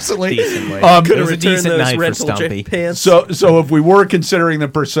 Decently. Decently. It it was was a Return decent those night for rental Stumpy. pants. So if we were considering the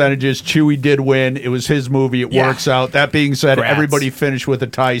percentages, Chewy did win. It was his movie. It Yeah. works out. That being said, Congrats. everybody finished with a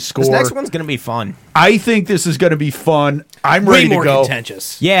tie score. This next one's gonna be fun. I think this is going to be fun. I'm Way ready to more go.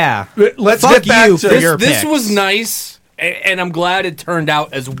 contentious. Yeah. Let's Fuck get back you to for your This picks. was nice, and I'm glad it turned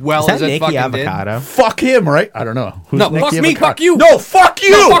out as well Is that as it Nikki fucking Avocado? fuck him, right? I don't know. Who's No, Nicky fuck me, Avocado? fuck you. No, fuck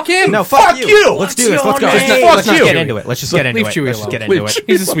you. No, fuck him. No, fuck you. Let's do this. Let's go. your Let's, name? let's Fuck just you. get into it. Let's just get into Leave it. Chewy Let's just alone. get into it.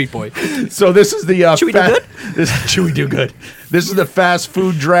 He's a sweet boy. So this is the Chewy do good? This Chewy do good. This is the fast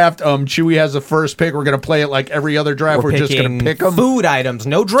food draft. Chewy has the first pick. We're gonna play it like every other draft. We're just gonna pick them. food items,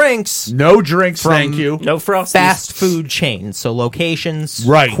 no drinks. No drinks, From thank you. No frosties. Fast food chains, so locations,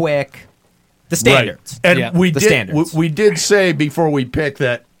 Right. quick, the standards. Right. And Yeah. we The did standards. we did say before we pick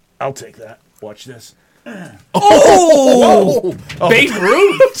that. I'll take that. Watch this. Oh, Babe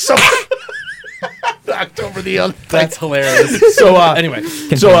Ruth. So knocked over the other. That's hilarious. So Anyway,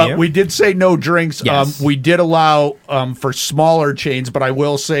 Continue. we did say no drinks. Yes. We did allow for smaller chains, but I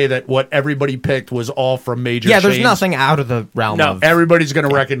will say that what everybody picked was all from major. Yeah, there's chains. nothing out of the realm No. of. Everybody's going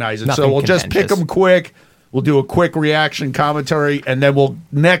to recognize it. So Nothing we'll just pick contentious. them quick. We'll do a quick reaction commentary, and then we'll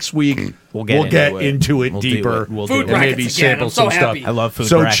next week We'll get into it. We'll do deeper. it. We'll Food do it. and brackets maybe again. sample I'm so some happy. stuff. I love food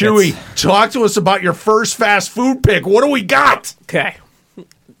So brackets. Chewy, talk to us about your first fast food pick. What do we got? Okay.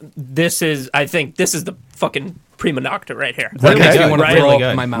 I think this is the fucking prima nocta right here. That makes me Okay. want to Right. throw Really up good.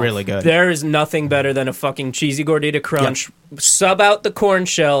 in my mouth. Really good. There is nothing better than a fucking cheesy gordita crunch. Sub out the corn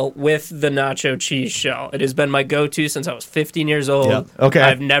shell with the nacho cheese shell. It has been my go-to since I was 15 years old. Yep. Okay.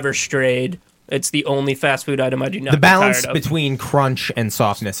 I've never strayed. It's the only fast food item I do not The get balance tired of. between crunch and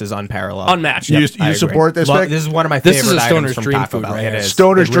softness is unparalleled. Unmatched. You, I you agree. support this pick? This is one of my This favorite is a items stoner's from dream Taco food Bell. right It here. is.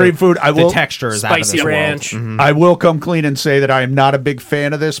 Stoner's It dream food. I will. The texture is out of Spicy this world. ranch. I will come clean and say that I am not a big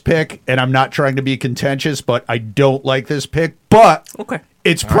fan of this pick, and I'm not trying to be contentious, but I don't like this pick. But Okay.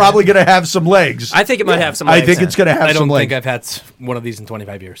 it's probably going to have some legs. I think it might have some I legs. think it's going to have I some don't legs. think I've had one of these in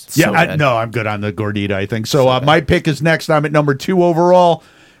 25 years. Yeah, So good. no, I'm good on the gordita, I think. So my pick is next. I'm at number 2 overall,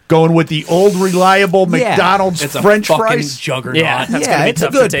 going with the old reliable Yeah. McDonald's It's a French fucking fries. juggernaut. Yeah, that's Yeah, gonna be it's a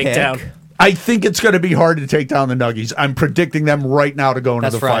tough good to take pick. down. I think it's going to be hard to take down the Nuggies. I'm predicting them right now to go into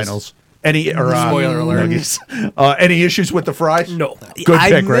That's the fries. finals. Any Spoiler alert. Nuggies. Any issues with the fries? No. Good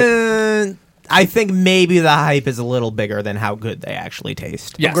pick, right? I think maybe the hype is a little bigger than how good they actually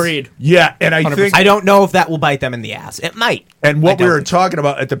taste. Yes. Agreed. Yeah, and I 100%. think I don't know if that will bite them in the ass. It might. and what I we don't were think talking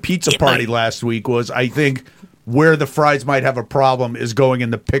about at the pizza party might. last week was I think where the fries might have a problem is going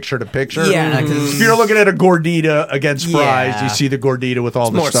in the picture to picture. Yeah, 'cause- If you're looking at a gordita against fries, Yeah. you see the gordita with all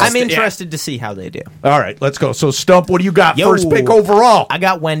the more stuff. I'm interested to see how they do. All right, let's go. So Stump, what do you got? Yo. First pick overall. I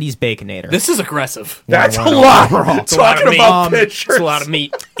got Wendy's Baconator. This is aggressive. That's a one lot. overall. It's a lot Talking of meat. about pictures. It's a lot of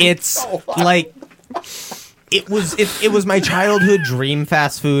meat. It's like it was my childhood dream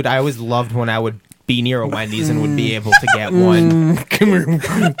fast food. I always loved when I would be near a Wendy's and would be able to get one. Give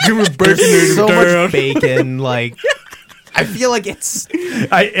me There's so much bacon. Like I feel like it's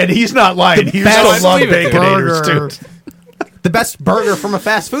And he's not lying. He used best to love burger. baconators too. the best burger from a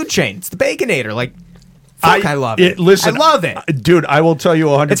fast food chain. It's the Baconator. Like fuck, I love it. Listen, I love it. dude. I will tell you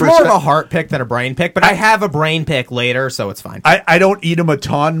 100%. It's more of a heart pick than a brain pick, but I have a brain pick later, so it's fine. I don't eat them a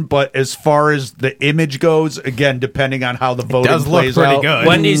ton, but as far as the image goes, again, depending on how the voting does look plays pretty out, good.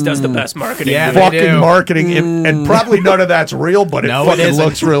 Wendy's does the best marketing. Yeah, dude. they fucking do. marketing, and probably none of that's real, but No, it it fucking isn't.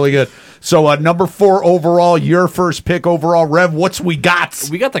 looks really good. So number 4 overall, your first pick overall, Rev. What's we got?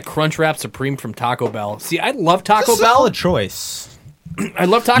 We got the Crunchwrap Supreme from Taco Bell. See, I love Taco Bell. Solid choice. I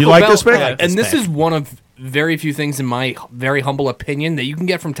love Taco You like Bell. this pick? and I like this this pick. is one of very few things, in my very humble opinion, that you can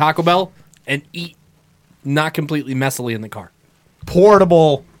get from Taco Bell and eat not completely messily in the car.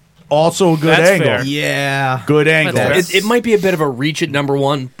 Portable, also a good That's angle. fair. Yeah. Good angle. That's fair. It might be a bit of a reach at number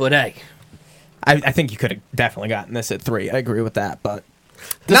 1, but hey, I think you could have definitely gotten this at 3. I agree with that, but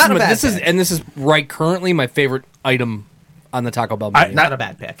this not is a bad this is pick. and this is right currently my favorite item on the Taco Bell menu. Not a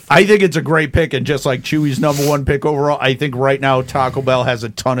bad pick. I think it's a great pick, and just like Chewy's number 1 pick overall, I think right now Taco Bell has a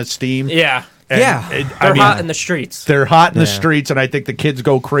ton of steam. Yeah. And Yeah. They're hot in the streets. They're hot in the Yeah. streets, and I think the kids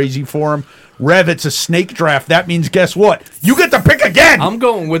go crazy for them. Rev, it's a snake draft. That means, guess what? You get to pick again. I'm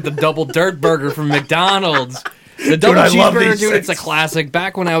going with the double dirt burger from McDonald's. The double I love cheeseburger, these dude, it's a things. classic.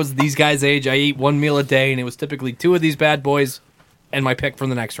 Back when I was these guys' age, I ate one meal a day, and it was typically 2 of these bad boys and my pick from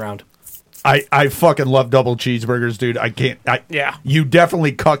the next round. I fucking love double cheeseburgers, dude. I can't. Yeah. You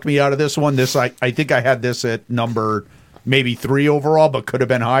definitely cucked me out of this one. I think I had this at number maybe 3 overall, but could have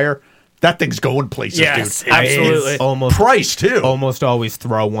been higher. That thing's going places, Yes, dude. absolutely. Almost Price too. almost always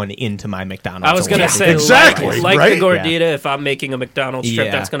throw one into my McDonald's. I was going to order. say, Exactly, like right? the Gordita, if I'm making a McDonald's trip,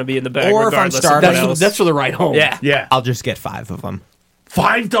 Yeah. that's going to be in the bag Or if I'm regardless of starving. what That's, else. that's for the ride home. Yeah. Yeah. I'll just get 5 of them.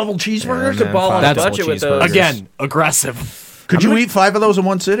 5 double cheeseburgers. Yeah, man. Ball on a That's budget with cheeseburgers. those. Again, aggressive. Could you eat 5 of those in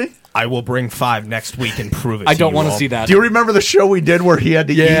one sitting? I will bring 5 next week and prove it. I don't want to see that. Do you remember the show we did where he had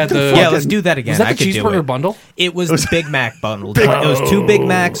to Yeah, eat the the- fucking... Yeah, let's do that again. Was that I the could do cheeseburger it. bundle? It was the Big Mac bundle. Big- It was 2 Big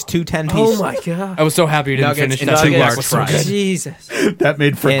Macs, 2 10-piece. Oh my god. I was so happy you didn't Nuggets finish and that. two Big Mac large was so fries. good. Jesus. That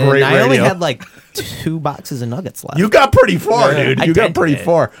made for And great I radio. only had like 2 boxes of nuggets left. You got pretty far, Yeah, dude. I You got did. pretty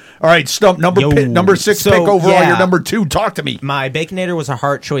far. All right, Stump, number Yo. 6 So, pick overall. yeah. You're number 2. Talk to me. My Baconator was a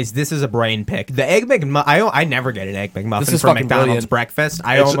heart choice. This is a brain pick. The Egg McMuffin. I never get an Egg This McMuffin is from fucking McDonald's brilliant. breakfast.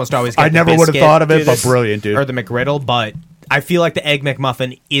 I It's- almost always get I the never would have biscuit thought of it, Dude, but this- brilliant, dude. or the McGriddle, but I feel like the Egg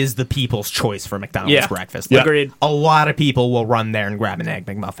McMuffin is the people's choice for McDonald's Yeah. breakfast. Yeah. Agreed. A lot of people will run there and grab an Egg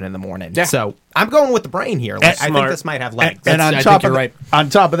McMuffin in the morning. Yeah. So I'm going with the brain here. Like, I think smart. this might have legs. And on I top think of you're right. on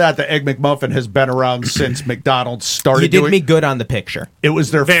top of that, the Egg McMuffin has been around since McDonald's started You did doing me good on the picture. It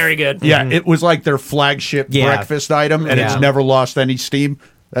was their Very good. Yeah, it was like their flagship Yeah. breakfast item, and it's Yeah. never lost any steam.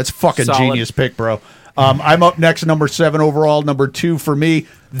 That's fucking Solid. genius pick, bro. I'm up next, number 7 overall. Number 2 for me.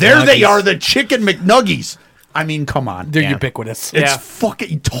 There they Nuggies. are, the chicken McNuggies. I mean, come on. They're Yeah. ubiquitous. It's Yeah. fucking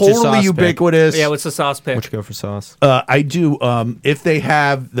your totally sauce pick? ubiquitous. Yeah, what's the sauce pick? Would you go for sauce? I do. If they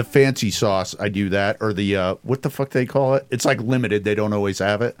have the fancy sauce, I do that. Or the what the fuck they call it? It's like limited. They don't always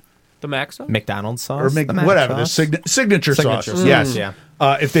have it. The mac sauce? McDonald's sauce? Or The Mac whatever the sauce? signature sauce. Signature sauce, Yes.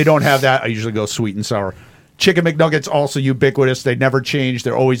 yeah. If they don't have that, I usually go sweet and sour. Chicken McNuggets also ubiquitous. They never change.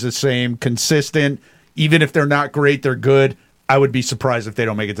 They're always the same, consistent. Even if they're not great, they're good. I would be surprised if they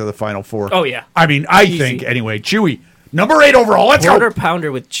don't make it to the final 4. Oh, yeah. I mean, I Easy. think anyway. Chewy, number 8 overall. Let's Quarter go.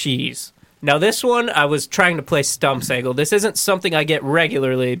 pounder with cheese. Now, this one, I was trying to play Stump's angle. This isn't something I get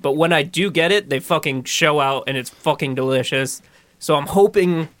regularly, but when I do get it, they fucking show out, and it's fucking delicious. So I'm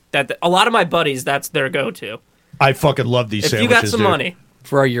hoping that a lot of my buddies, that's their go-to. I fucking love these If you sandwiches. got some dude. money.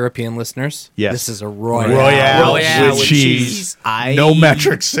 For our European listeners, Yes. this is a Royale. Royale, Royale with with cheese. cheese. No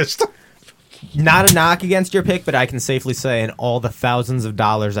metric system. Not a knock against your pick, but I can safely say in all the thousands of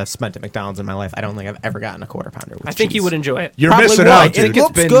dollars I've spent at McDonald's in my life, I don't think I've ever gotten a quarter pounder with I think cheese. you would enjoy it. You're Probably missing would. out, It dude.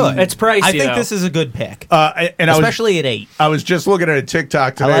 looks been- good. It's pricey, I think though. this is a good pick. And I was Especially at 8. I was just looking at a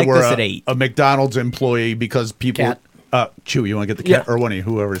TikTok today like where this at 8. a McDonald's employee, because people Cat. Chewy, you want to get the cat Yeah. or one of you,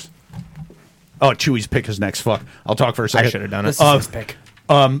 whoever's. Oh, Chewy's pick is next. Fuck. I'll talk for a I second. should have done it. This is his pick.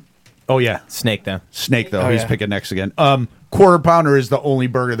 Oh yeah, Snake, though. Snake though. Oh, He's yeah. picking next again. Quarter pounder is the only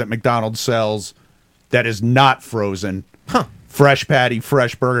burger that McDonald's sells that is not frozen. Huh. Fresh patty,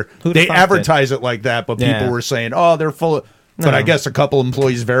 fresh burger. Who'd They have thought advertise it like that, but Yeah. people were saying, "Oh, they're full of." But No. I guess a couple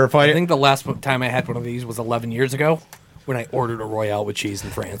employees verified I it. think the last time I had one of these was 11 years ago when I ordered a Royale with cheese in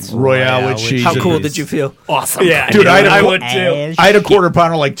France. Royale with with cheese. How and- cool did you feel? Awesome. Yeah, Dude, I would too. I had a quarter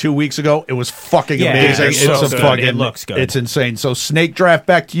pounder like 2 weeks ago. It was fucking Yeah, amazing. it's It's so a good. fucking. It looks good. It's insane. So snake draft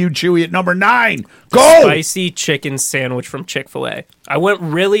back to you, Chewy, at number 9. Go. Spicy chicken sandwich from Chick-fil-A. I went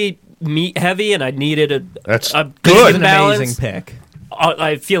really meat heavy, and I needed That's a good. This is good an balance. amazing pick.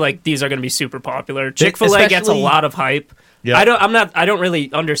 I feel like these are going to be super popular. Chick-fil-A gets a especially- lot of hype. Yeah. I don't really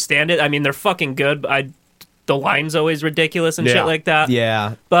understand it. I mean, they're fucking good, but the line's always ridiculous and Yeah. shit like that.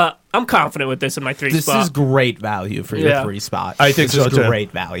 Yeah. But I'm confident with this in my 3 This spot. is great value for your Yeah. 3 spot. I think this so is too.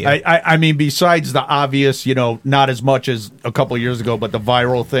 great value. I mean, besides the obvious, not as much as a couple years ago, but the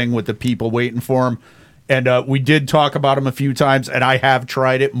viral thing with the people waiting for him, and we did talk about him a few times, and I have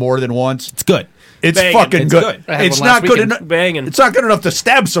tried it more than once. it's good. It's Banging. fucking It's good. good. I had It's one not last good weekend. enough. Banging. It's not good enough to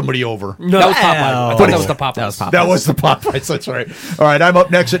stab somebody over. No. That was Popeye. I thought that was the Popeyes. That was Popeyes. That was the Popeyes. That's right. All right, I'm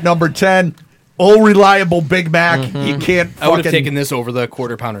up next at number 10. Old reliable Big Mac. You can't I would have fucking. taken this over the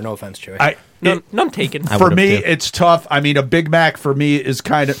quarter pounder. No offense, Joey. None taken. I For would've me, too. it's tough. I mean, a Big Mac for me is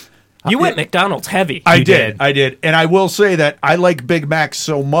kind of. You went McDonald's heavy. I You did. did. And I will say that I like Big Macs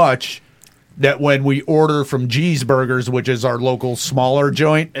so much that when we order from G's Burgers, which is our local smaller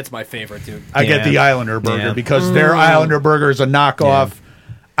joint, It's my favorite, dude. I get Yeah. the Islander burger Yeah. because their Islander burger is a knockoff.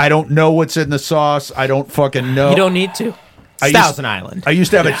 I don't know what's in the sauce. I don't fucking know. You don't need to. I Thousand Island. I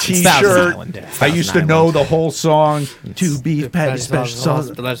used to have a Thousand T-shirt. Island. I Thousand used to Island. know the whole song. Two beef patties, special sauce.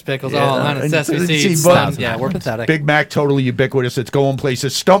 Let's pickles Yeah, all on a and sesame seed seeds. buns. Yeah, we're pathetic. Big Mac, totally ubiquitous. It's going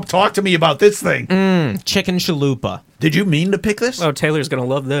places. Stump, talk to me about this thing. Chicken chalupa. Did you mean to pick this? Oh, Taylor's gonna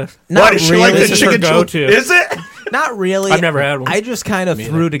love this. Why does she like the This is her chicken go-to. Is it? Not really. I've never had one. I just kind of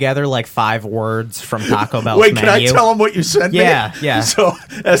threw together like 5 words from Taco Bell's Wait, menu. can I tell him what you sent me? Yeah, yeah. So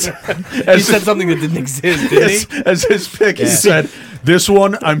as He said something that didn't exist, didn't he? as his pick, he said, "This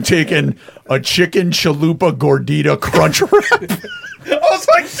one, I'm taking a chicken chalupa gordita crunch wrap." I was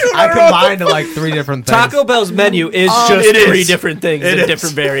like, dude, I don't know. combined like 3 different things. Taco Bell's menu is just it is. 3 different things It in is.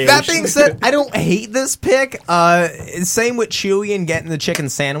 different variations. That being said, I don't hate this pick. Same with Chewy and getting the chicken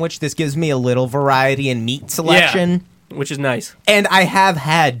sandwich. This gives me a little variety in meat selection. which is nice. And I have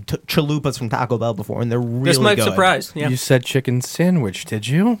had chalupas from Taco Bell before, and they're really This might good. surprise. Yeah. You said chicken sandwich, did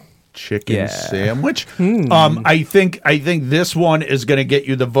you? Chicken Yeah. sandwich. I think this one is going to get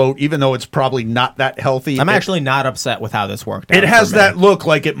you the vote, even though it's probably not that healthy. I'm actually not upset with how this worked out. It has for me. that look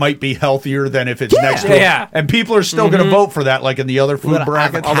like it might be healthier than if it's next to it. Yeah. And people are still going to vote for that, like in the other food Little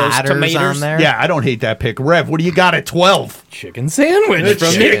brackets. avocados tomatoes. on there. Yeah, I don't hate that pick. Rev, what do you got at 12? Chicken sandwich The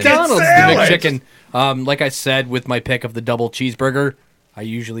from chicken McDonald's. sandwich. The McChicken. Like I said, with my pick of the double cheeseburger, I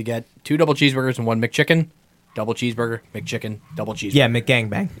usually get 2 double cheeseburgers and 1 McChicken. Double cheeseburger, McChicken, double cheeseburger. Yeah,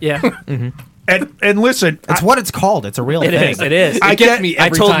 McGangbang. Yeah. And listen, It's what it's called. It's a real It thing. is. It is. I It gets get- me I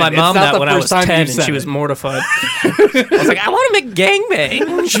every told time. my It's mom not that the when I first was time 10, you've and said she was it. mortified. I was like, I want to make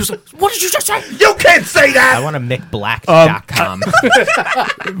gangbang. She was like, what did you just say? you can't say I that. want to McBlack.com.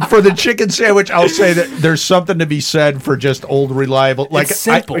 For the chicken sandwich, I'll say that there's something to be said for just old reliable. Like It's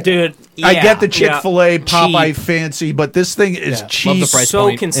simple. Dude, I Yeah. get the Chick-fil-A, Cheap. Popeye fancy, but this thing is Yeah, love the cheap, price so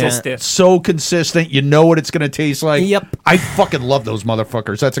point. consistent. so consistent. You know what it's going to taste like. Yep. I fucking love those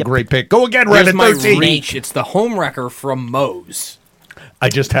motherfuckers. That's a great pick. Go again, Red Here's at my 13. reach. It's the home wrecker from Moe's. I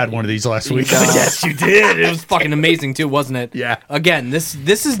just had one of these last week. Yes, you did. It was fucking amazing too, wasn't it? Yeah. Again, this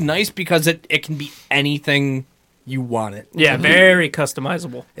is nice because it can be anything you want it. Yeah, very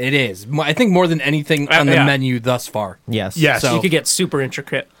customizable. It is. I think more than anything on the yeah. menu thus far. Yes. Yes. So- You could get super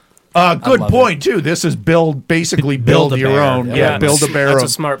intricate. Good love point, too. This is basically build Build-A-Bear. your own. Yeah. Yeah, build a bear. That's a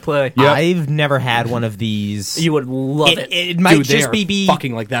smart play. Yep. I've never had one of these. You would love it. It might Dude, they just are be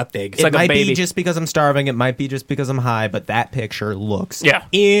fucking like that big. It like a might be baby. just because I'm starving. It might be just because I'm high. But that picture looks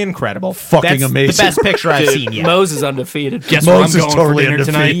incredible. Fucking That's amazing. The best picture I've seen yet. Moe's is undefeated. Guess where I'm Moe's is going totally for dinner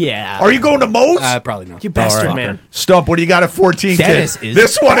undefeated. tonight? Yeah. Are you going to Moe's? Probably not. You bastard, All right. man. Stump, what do you got at 14, Dennis kid? is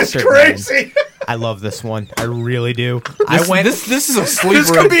This one is bastard, crazy. I love this one. I really do. This is a sleeper.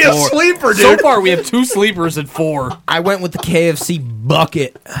 This could at be a 4. sleeper, So dude. far, we have 2 sleepers at 4. I went with the KFC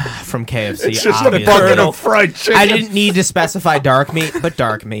bucket from KFC. It's just obviously. a bucket of fried chicken. I didn't need to specify dark meat, but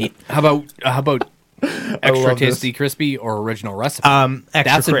dark meat. How about extra love this. tasty crispy or original recipe? Extra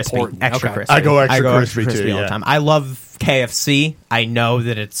That's crispy. important. Extra Okay. crispy. I go extra crispy, too, all yeah. the time. I love KFC. I know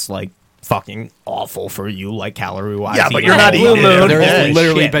that it's like fucking awful for you, like calorie wise. Yeah, but you're not eating it. There's Holy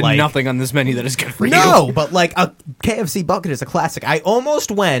literally shit, been like- nothing on this menu that is good for you. No, but like a KFC bucket is a classic. I almost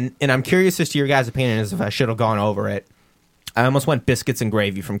went, and I'm curious as to your guys' opinion as if I should have gone over it. I almost went biscuits and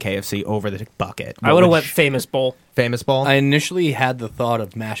gravy from KFC over the bucket. I would have went famous bowl. famous bowl. I initially had the thought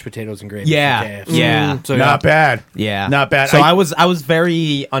of mashed potatoes and gravy. Yeah, from KFC. yeah. So Not bad. yeah, Not bad. So I was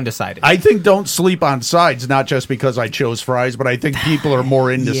very undecided. I think don't sleep on sides, not just because I chose fries, but I think people are more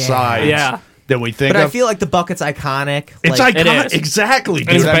into Yeah. sides Yeah. than we think but I of. feel like the bucket's iconic. It's like, It iconic. is. Exactly,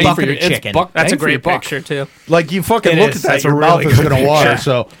 It's dude. a I mean, bucket of chicken. That's a bang for your great buck. picture, too. like you fucking It look is. at that, That's a your mouth really is good going to water. picture.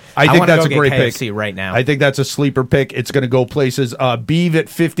 So I think wanna that's go a great get pick. KFC right now. I think that's a sleeper pick. It's going to go places. Beeve at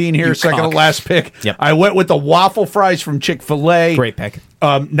 15 here, You second cock. to last pick. Yep. I went with the waffle fries from Chick-fil-A. Great pick.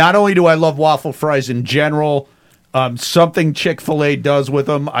 Not only do I love waffle fries in general, something Chick-fil-A does with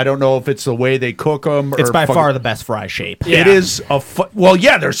them. I don't know if it's the way they cook them. It's or by fucking- far the best fry shape. It is a well,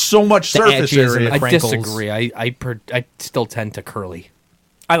 yeah. There's so much The surface edges and area. the I crinkles. disagree. I still tend to curly.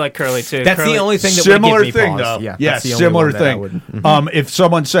 I like curly, too. That's Curly- the only thing that Similar would give me thing, pause. though. Yeah, Yeah, that's the only similar one that I thing. would- If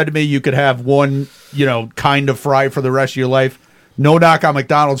someone said to me, you could have one, kind of fry for the rest of your life. No knock on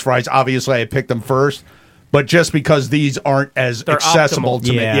McDonald's fries. Obviously, I picked them first, but just because these aren't as They're accessible optimal.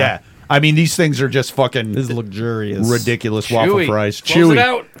 to me, Yeah. yeah. I mean, these things are just fucking This is luxurious. ridiculous waffle Chewy. fries. Close Chewy. it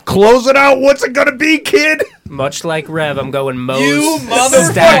out. Close it out. What's it gonna be, kid? Much like Rev, I'm going Moe's. You Fucking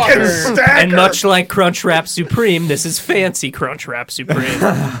motherfucker! stacker. And much like Crunchwrap Supreme, this is fancy Crunchwrap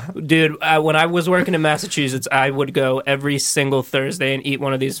Supreme. Dude, when I was working in Massachusetts, I would go every single Thursday and eat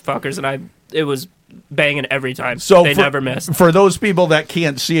one of these fuckers, and it was banging every time. So they for, never missed. For those people that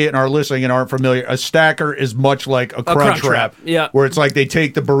can't see it and are listening and aren't familiar, a stacker is much like a crunch wrap. Yeah. Where it's like they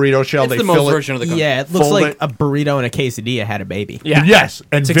take the burrito shell, It's they the fill most it. version of the cookie. Yeah, it looks Fold like it. a burrito and a quesadilla had a baby. Yeah. Yes,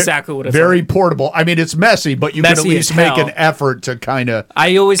 and It's exactly what it's very like. portable. I mean, it's messy, but you can at Messy least as make hell. an effort to kind of.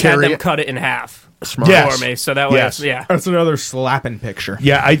 I always had Carry them it. cut it in half Yes. for me, so that way, Yes. yeah. That's another slapping picture.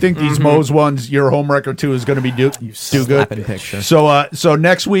 Yeah, I think these Moe's ones, your home record too, is going to be do good. slapping picture. So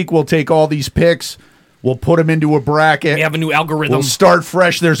next week we'll take all these picks, we'll put them into a bracket. We have a new algorithm. We'll start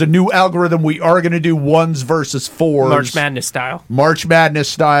fresh. There's a new algorithm. We are going to do ones versus fours, March Madness style. March Madness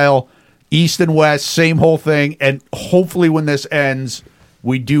style, East and West, same whole thing. And hopefully, when this ends,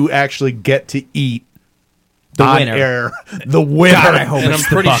 we do actually get to eat The on winner. air the winner. God, I hope and I'm it's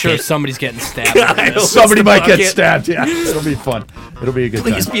the pretty sure bucket. somebody's getting stabbed. with this. Somebody the might get bucket. stabbed. Yeah, it'll be fun. It'll be a good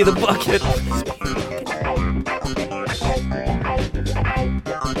Please time. be the bucket.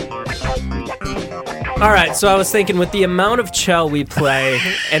 All right, so I was thinking with the amount of Chell we play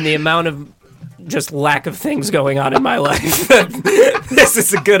and the amount of just lack of things going on in my life, this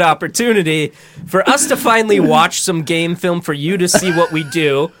is a good opportunity for us to finally watch some game film for you to see what we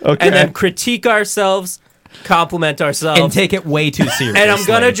do Okay. and then critique ourselves, compliment ourselves. And take it way too seriously. And I'm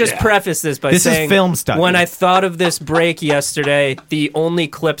gonna just preface this by This is saying, film study. when I thought of this break yesterday, the only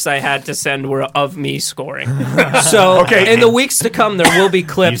clips I had to send were of me scoring. So, Okay. in the weeks to come, there will be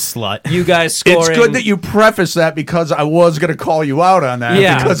clips. You slut. You guys scoring. It's good that you preface that because I was going to call you out on that.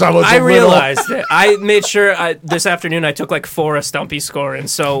 Yeah, because I was. a little- realized it. I made sure this afternoon I took like 4 of Stumpy scoring.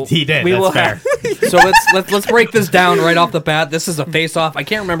 So He did, We that's will fair. have. So let's break this down right off the bat. This is a face-off. I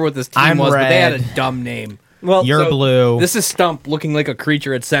can't remember what this team I'm was, but they had a red. dumb name. Well, You're So, blue. This is Stump looking like a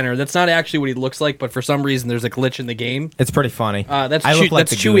creature at center. That's not actually what he looks like, but for some reason there's a glitch in the game. It's pretty funny. That's I look like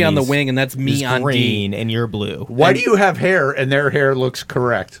that's the Chewy on the Goonies. wing, and that's me He's on D. green and you're blue. Why do you have hair and their hair looks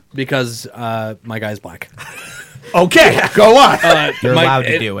correct? Because my guy's black. Okay, go on. You're allowed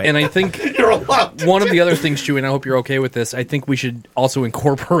to do it. And I think You're allowed to one of the other things, Chewy, and I hope you're okay with this, I think we should also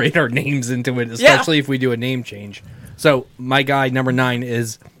incorporate our names into it, especially if we do a name change. So my guy, number 9,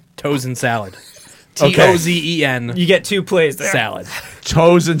 is Toes and Salad. Okay. Tozen you get 2 plays there. Salad.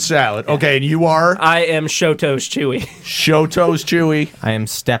 Toes and salad. Okay, and you are I am Shoto's Chewy. Shoto's Chewy. I am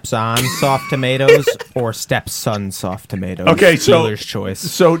Steps On Soft Tomatoes or Stepson Soft Tomatoes. Okay, so- dealer's choice.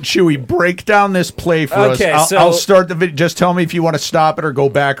 So Chewy, break down this play for Okay, us. so- I'll start the video. Just tell me if you want to stop it or go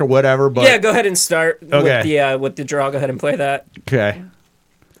back or whatever. But Yeah, go ahead and start Okay. with the draw. Go ahead and play that. okay,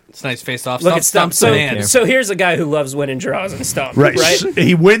 It's nice face-off. Look at Stump. Stump's the So, man. so here's a guy who loves winning draws and Stump. right. Right.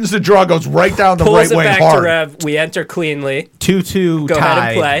 He wins the draw, goes right down the Pulls right it wing back to hard. Rev. We enter cleanly. 2-2 Go ahead and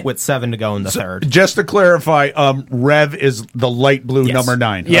tie play. with 7 to go in the third. Just to clarify, Rev is the light blue Yes. number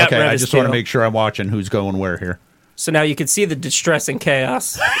 9. Yeah, okay, Rev I is just want to teal. make sure I'm watching who's going where here. So now you can see the distress and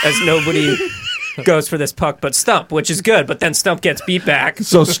chaos as nobody goes for this puck but Stump, which is good. But then Stump gets beat back.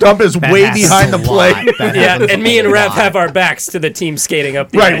 So Stump is That way happens behind a the play. lot. That Yeah, happens and me a and Rev lot. have our backs to the team skating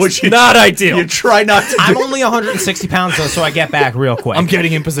up the Right, ice. which you- Not ideal. You try not to. I'm only 160 pounds though, so I get back real quick. I'm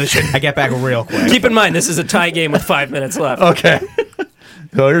getting in position. I get back real quick. Keep in mind, this is a tie game with 5 minutes left. Okay.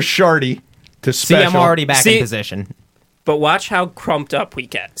 So here's Shardy to See, special. I'm already back See- in position. But watch how crumped up we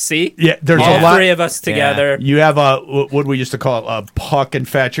get. See? Yeah, there's All a lot. 3 of us together. You have what we used to call a puck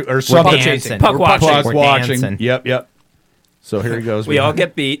infatu or We're something. dancing. Puck We're watching. Puck We're watching. dancing. Yep. So here he goes. We all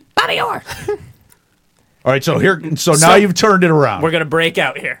get beat. All right. So now So- you've turned it around. We're going to break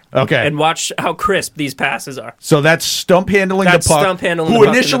out here. Okay. And watch how crisp these passes are. So that's Stump handling That's the puck. Stump handling who the puck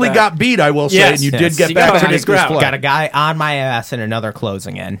in the initially back. got beat, I will say, Yes. and you Yes. did get You back got to him make his this ground. play. Got a guy on my ass and another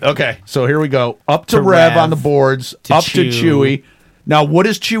closing in. Okay. So here we go. Up to To Rev Rev, on the boards. to Up to Chew. Chewy. Now, what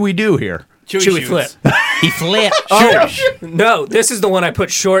does Chewy do here? Chewy shoots. flip. He flipped. Oh, no, this is the one I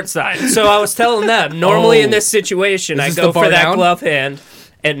put short side. So I was telling them, normally in this situation, Is I this go the for bar that down? glove hand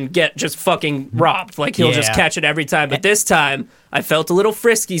and get just fucking robbed. Like, he'll just Yeah. catch it every time. But this time, I felt a little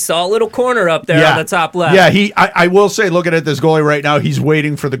frisky, saw a little corner up there on the top left. Yeah, I will say, looking at this goalie right now, he's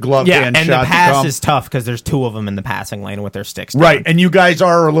waiting for the glove Yeah, hand And shot the to pass come. is tough because there's 2 of them in the passing lane with their sticks. down. Right, and you guys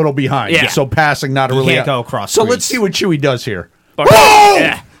are a little behind. Yeah. So passing not You really. can't go across So streets. let's see what Chewy does here. Or- Whoa!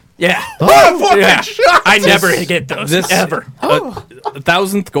 Yeah. Yeah. What a fucking Yeah. shot! I never get those. This ever. a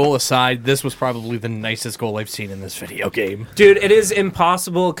 1,000th goal aside, this was probably the nicest goal I've seen in this video game. Dude, it is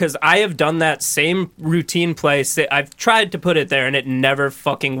impossible because I have done that same routine play. I've tried to put it there and it never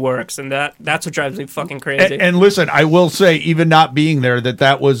fucking works. And that's what drives me fucking crazy. And listen, I will say, even not being there,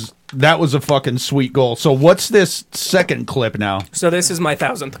 that was a fucking sweet goal. So what's this second clip now? So this is my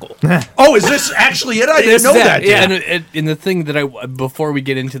 1,000th goal. Oh, is this actually it? I This didn't know is it, that. yeah. dude. And in the thing that before we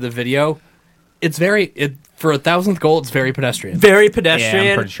get into the video, It's for a 1,000th goal. It's very pedestrian. Very pedestrian.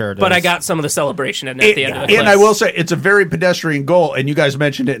 Yeah, I'm pretty sure it but I is. got some of the celebration in at the end of the And I will say, it's a very pedestrian goal, and you guys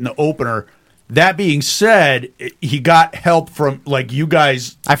mentioned it in the opener. That being said, he got help from, like, you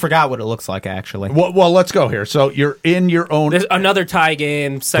guys. I forgot what it looks like, actually. Well, let's go here. So you're in your own. There's another tie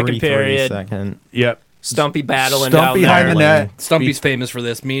game, second 3-3 period. second. Yep. Stumpy battling Stump down behind there. the net. Stumpy's famous for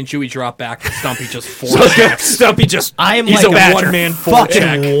this. Me and Chewy drop back, and Stumpy just force Stumpy just I am He's like a a one-man fucking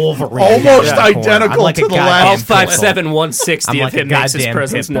forecheck. Wolverine. Almost in that corner. identical I'm like to a the goddamn last- all pit bull. 5'7", 160 I'm of like a him makes his goddamn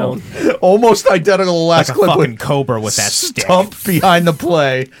presence pit bull. known. Almost identical to the last Like a clip fucking with cobra with that stick. Stump behind the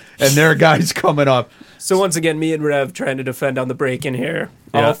play, and their guys coming up. So once again, me and Rev trying to defend on the break in here.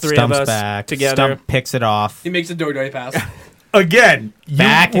 Yeah. All three Stump's of us back. together. Stump picks it off. He makes a doy pass. Again,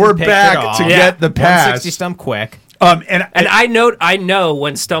 Back we're and picked back it off. to Yeah. get the pass. 160 Stump quick. And And I know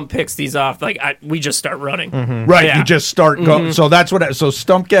when Stump picks these off, like we just start running. right, Yeah. you just start going. So that's what. So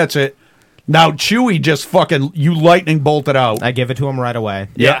Stump gets it. Now Chewy just fucking you lightning bolted out. I give it to him right away.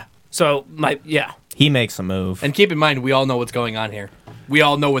 Yeah. So He makes a move. And keep in mind, we all know what's going on here. We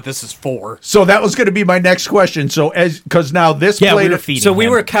all know what this is for. So that was going to be my next question. So because now this Yeah, played we were feeding So we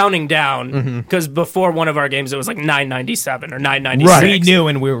him. were counting down because before one of our games it was like 997 or 996. Right. We knew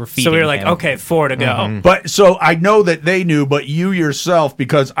and we were feeding So we were like, him. okay, 4 to go. But so I know that they knew, but you yourself,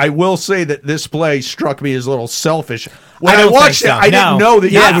 because I will say that this play struck me as a little selfish. When I don't watched it, think so. I didn't know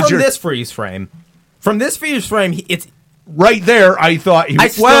that Not it was from your this freeze frame. From this freeze frame, it's. right there. I thought he I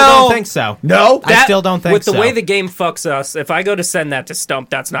was, still don't think so. No, I still don't think with the so. way the game fucks us, if I go to send that to Stump,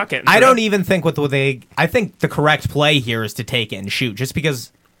 that's not getting I through. don't even think with the way I think the correct play here is to take it and shoot, just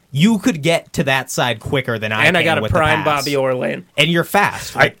because you could get to that side quicker than I And can I got a with the prime pass. Bobby Orr lane. and you're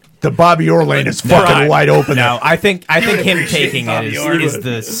fast. the Bobby Orr lane is fucking Right. wide open. No, I think him appreciate taking Bobby it Orr. is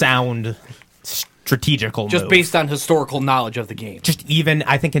the sound strategical Just move. based on historical knowledge of the game. Just even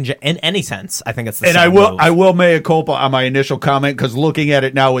I think in any sense, I think it's the And sound move. I will mea culpa on my initial comment because looking at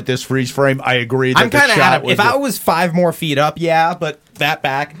it now with this freeze frame, I agree that I'm the kind of shot was. if I was 5 more feet up, yeah, but that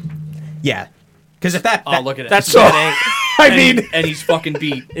back, yeah, because if that, Oh, look at it. That's So- bad. I mean, and he's fucking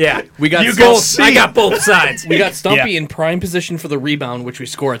beat. Yeah. We got You Stump- can see- I got both sides. We got Stumpy Yeah. in prime position for the rebound, which we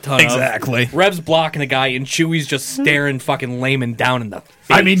score a ton Exactly. of. Rev's blocking a guy, and Chewy's just staring fucking Layman down in the face.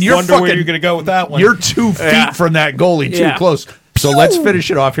 I mean, you're Wonder where fucking. you're gonna go with that one. You're 2 feet Yeah. from that goalie, too Yeah. close. So let's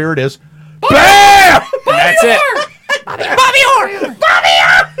finish it off. Here it is. Bam! That's it. Bobby Orr!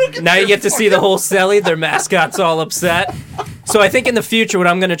 Now you get to see the whole celly. Their mascot's all upset. So I think in the future, what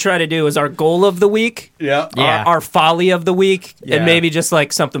I'm going to try to do is our goal of the week, Yeah. Yeah. our folly of the week, Yeah. and maybe just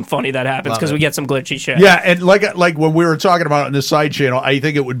like something funny that happens Love because it. we get some glitchy shit. Yeah, and like when we were talking about it in the side channel, I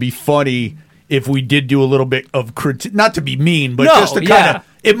think it would be funny if we did do a little bit of not to be mean, but No, just to kind yeah. of.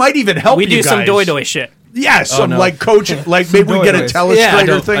 It might even help. We you do some guys. doy shit. Yeah, some no. like coaching, like maybe we get a doy-doys.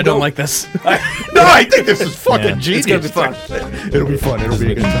 telestrator thing. I don't like this. No, I think this is fucking Yeah. genius. It's gonna be fun. It'll be fun. It'll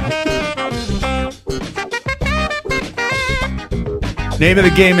be a good time. Name of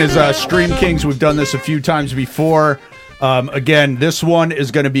the game is Stream Kings. We've done this a few times before. Again, this one is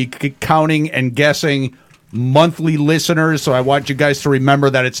going to be counting and guessing monthly listeners. So I want you guys to remember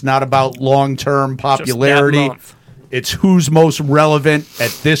that it's not about long-term popularity. month. It's who's most relevant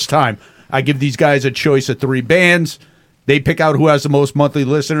at this time. I give these guys a choice of 3 bands. They pick out who has the most monthly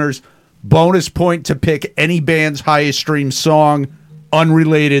listeners. Bonus point to pick any band's highest streamed song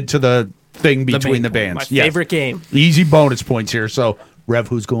unrelated to the thing between the main bands. My Yes. favorite game. Easy bonus points here. So, Rev,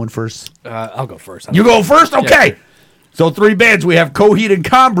 who's going first? I'll go first. You go first? Okay. So 3 bands. We have Coheed and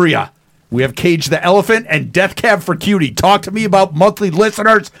Cambria. We have Cage the Elephant and Death Cab for Cutie. Talk to me about monthly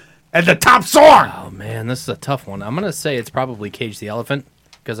listeners and the top song. Oh man, this is a tough one. I'm gonna say it's probably Cage the Elephant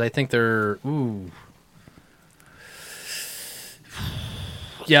because I think they're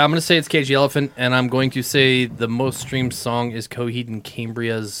Yeah, I'm gonna say it's Cage the Elephant, and I'm going to say the most streamed song is Coheed and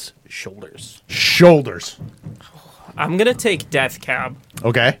Cambria's Shoulders. Shoulders. I'm going to take Death Cab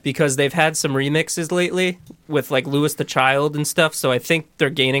Okay. because they've had some remixes lately with like Louis the Child and stuff. So I think they're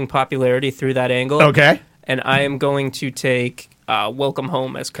gaining popularity through that angle. Okay. And I am going to take Welcome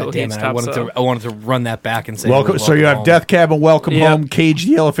Home as God damn Coheed's it! top song. I wanted to run that back and say Welcome. So you have Home. Death Cab and Welcome Yeah. Home, Cage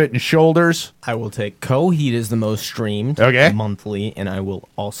the Elephant, and Shoulders. I will take Coheed as the most streamed Okay. monthly, and I will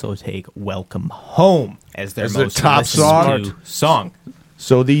also take Welcome Home as their As their most top listened to song.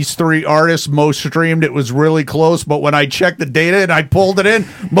 So these 3 artists most streamed. It was really close, but when I checked the data and I pulled it in,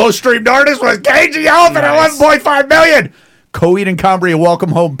 most streamed artist was Cage the Elephant at Nice. 11.5 million. Coheed and Cambria, Welcome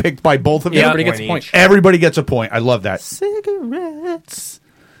Home, picked by both of you. Yeah. Everybody gets a point. Everybody gets a point. I love that. Cigarettes.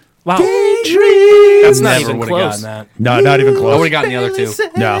 Wow. Daydream. That's not Never even would have close. gotten that. No, not even I would close. have gotten the other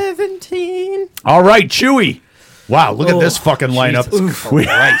 2. No. 17. All right, Chewy. Wow, look at this fucking lineup.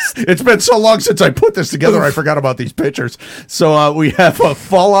 It's been so long since I put this together, I forgot about these pictures. So we have a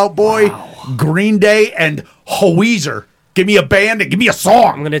Fallout Boy, Green Day, and Weezer. Give me a band and give me a I'm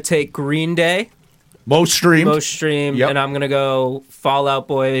song. going to take Green Day, Most streamed. Yep. And I'm going to go Fallout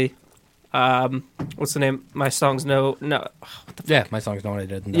Boy. What's the name? My song's no. Yeah, my song's Know What I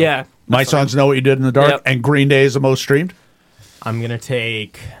Did. No. Yeah. My songs Know What You Did in the Dark. Yep. And Green Day is the most streamed. I'm going to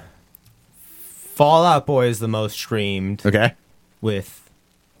take Fallout Boy is the most streamed Okay. with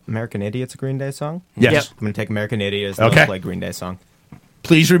American Idiot's a Green Day song. Yes. Yep. I'm going to take American Idiot as the Okay. most played Green Day song.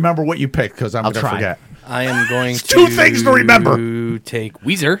 Please remember what you picked because I'm I'll going to try. forget. I am going to Two things to remember. Take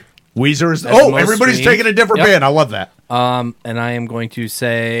Weezer. Weezer is. That's the Oh, most everybody's streamed. taking a different Yep. band. I love that. And I am going to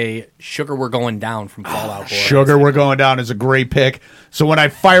say Sugar We're Going Down from Fallout Boy. Sugar, We're Going Down is a great pick. So when I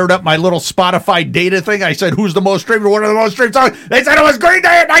fired up my little Spotify data thing, I said, who's the most streamed? What are the most streamed songs? They said it was Green Day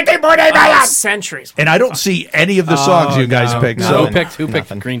at 19.8 million. Centuries. And I don't see any of the songs you guys picked. no. So, Who picked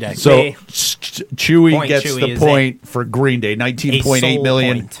Nothing. Green Day? so Me. Chewy Point gets Chewy the is point for Green Day, A 19.8 sole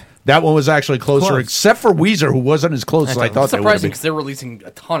million. point. That one was actually closer, Close. except for Weezer, who wasn't as close as I thought they would surprising be. because they're releasing a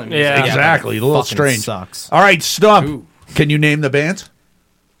ton of music. Yeah. Exactly, a little Fucking strange. sucks. All right, Stump. Ooh. Can you name the bands?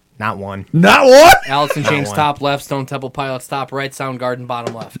 Not one. Not what? Alice in Chains one. top left, Stone Temple Pilots top right, Soundgarden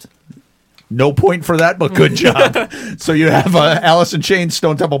bottom left. No point for that, but good job. So you have Alice in Chains,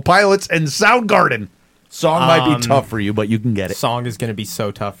 Stone Temple Pilots, and Soundgarden. Song might be tough for you, but you can get it. Song is going to be so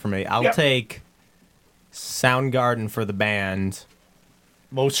tough for me. I'll Yep. take Soundgarden for the band.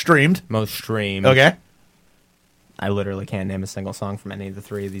 Most streamed. Most streamed. Okay. I literally can't name a single song from any of the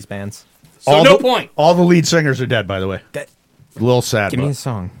three of these bands. So no point. All the lead singers are dead, by the way. That- A little sad. Give me but a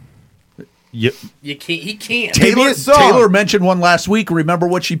song. you- You can't. He can't. Give me Taylor, a song. Taylor mentioned one last week. Remember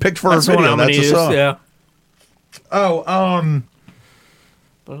what she picked for That's her the one video? I'm gonna That's a use. song. Yeah. Oh,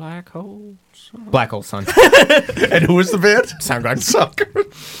 Black hole. Black Hole Sun. And who was the band? Soundgarden.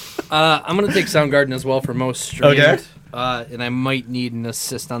 I'm gonna take Soundgarden as well for most streamed. Okay. And I might need an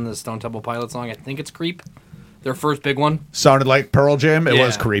assist on the Stone Temple Pilots song. I think it's Creep, their first big one. Sounded like Pearl Jam. It Yeah.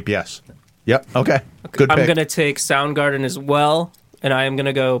 was Creep, yes. Yep. Okay. Good I'm pick. gonna take Soundgarden as well, and I am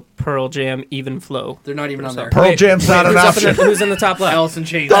gonna go Pearl Jam Even Flow. They're not even on there. Pearl Jam's not an who's up option. who's in the top left? Alice in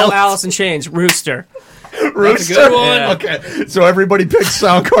Chains. Oh, Alice in Chains. Rooster. That's a good one. Yeah. Okay, so everybody picked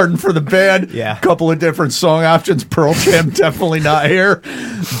Soundgarden for the band. Yeah. Couple of different song options. Pearl Jam definitely not here.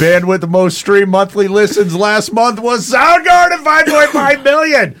 Band with the most streamed monthly listens last month was Soundgarden, 5.5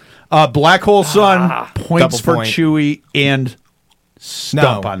 million. Black Hole Sun, points Double for point. Chewy and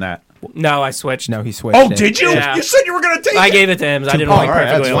Stump No. on that. No, I switched. No, he switched. Oh, it. did you? Yeah. You said you were going to take I it. gave it to him. I didn't points. like All right,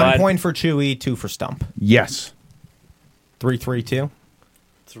 perfectly that's One aligned. point for Chewy, 2 for Stump. Yes. 3-3-2.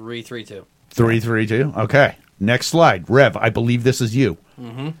 3-3-2. 3-3-2. Okay. Next slide. Rev, I believe this is you.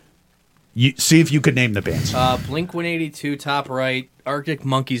 Mm-hmm. You see if you could name the bands. Blink 182 top right, Arctic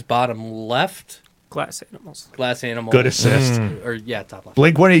Monkeys bottom left, Glass Animals. Glass Animals. Good assist. Or yeah, top left.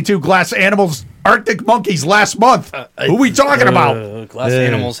 Blink 182, Glass Animals, Arctic Monkeys last month. Who we talking about? Glass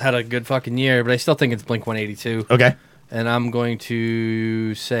Animals had a good fucking year, but I still think it's Blink 182. Okay. And I'm going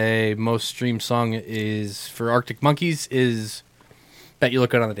to say most streamed song is for Arctic Monkeys is Bet You Look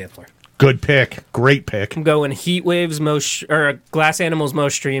Good on the Dance Floor. Good pick. Great pick. I'm going Heat Waves or Glass Animals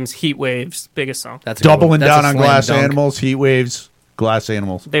most streams. Heat Waves biggest song. That's a good one. Doubling That's down a on slam Glass dunk. Animals, Heat Waves, Glass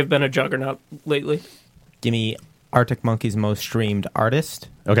Animals. They've been a juggernaut lately. Give me Arctic Monkeys most streamed artist.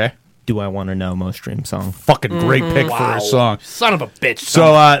 Okay. Do I want to know most streamed song? Fucking great pick for a song. Son of a bitch.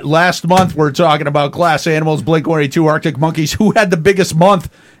 So last month we're talking about Glass Animals, Blink 182, Arctic Monkeys. Who had the biggest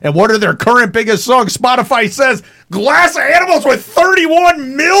month and what are their current biggest songs? Spotify says Glass Animals with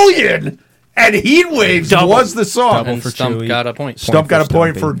 31 million and Heat Waves Double. was the song. Double. and for Stump Chewy. got a point. Stump got a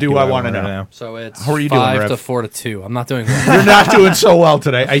point Stumpy. for Do I Want to Know. So it's How are you doing, 5 Rev? to 4 to 2. I'm not doing well. You're not doing so well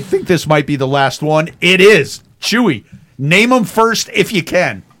today. I think this might be the last one. It is. Chewy, name them first if you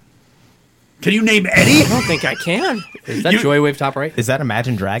can. Can you name any? I don't think I can. Is that Joywave top right? Is that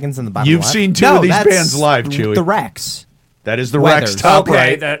Imagine Dragons in the bottom You've left? seen two No, of these that's bands live, Chewy. The Rex. That is the Weathers. Rex top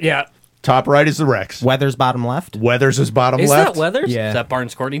Okay, right. yeah. Top right is the Rex. Weathers bottom left. Weathers is bottom Is left. that Weathers? Yeah. Is that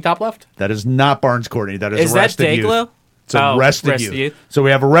Barnes Courtney top left? That is not Barnes Courtney. That is Is that Arrested Youth. Dayglow? It's Oh, Arrested Arrested Youth. Youth. So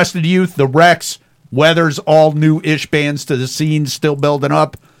we have Arrested Youth, the Rex, Weathers, all new-ish bands to the scene, still building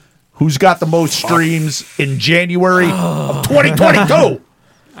up. Who's got the most streams in January of 2022?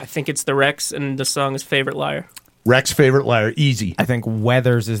 I think it's the Rex, and the song is Favorite Liar. Rex favorite liar, easy. I think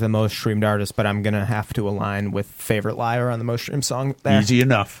Weathers is the most streamed artist, but I'm gonna have to align with Favorite Liar on the most streamed song. There. Easy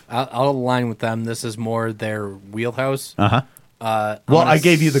enough. I'll align with them. This is more their wheelhouse. Uh-huh. I'm Well, gonna I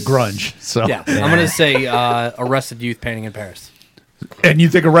gave you the grunge, so Yeah, I'm going to say Arrested Youth Painting in Paris. And you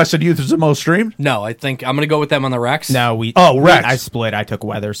think Arrested Youth is the most streamed? No, I think I'm gonna go with them on the Rex. No, we. Oh, Rex. I split. I took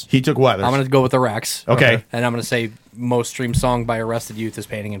Weathers. He took Weathers. I'm gonna go with the Rex. Okay. And I'm gonna say most streamed song by Arrested Youth is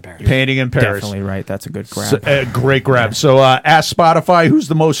Painting in Paris. Painting in Paris. Definitely right. That's a good grab. So, great grab. So ask Spotify who's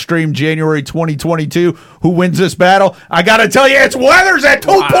the most streamed January 2022. Who wins this battle? I got to tell you, it's Weathers at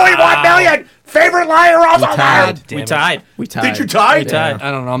 2.1 million. Favorite liar of the tied. night. Damn We it. tied. we tied. Did you tie? We tied.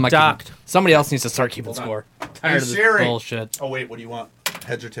 I don't know. I'm not Docked. keeping- Somebody else needs to start keeping score. Tired of this Siri. bullshit. Oh, wait. What do you want?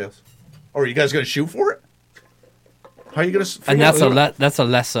 Heads or tails? Oh, are you guys going to shoot for it? How are you going to... And that's a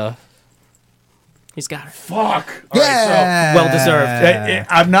lesser. He's got her. Fuck. All right, Well deserved.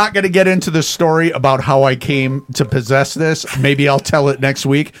 I'm not going to get into the story about how I came to possess this. Maybe I'll tell it next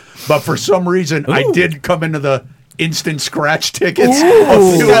week. But for some reason, I did come into the instant scratch tickets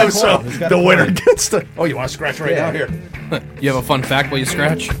of few of so the winner gets the... Oh, you want to scratch right now? Here. You have a fun fact while you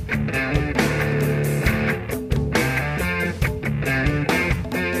scratch?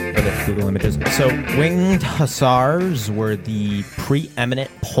 For the Google images. So, winged hussars were the preeminent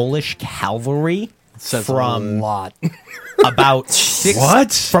Polish cavalry Says from a lot. about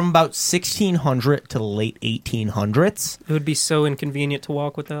What? from about 1600 to the late 1800s. It would be so inconvenient to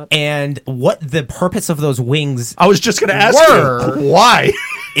walk with that. And what the purpose of those wings? I was just going to ask Word. you, why?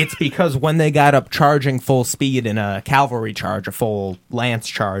 It's because when they got up charging full speed in a cavalry charge, a full lance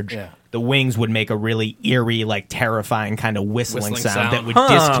charge, Yeah. the wings would make a really eerie, like terrifying kind of whistling Whistling sound sound. that would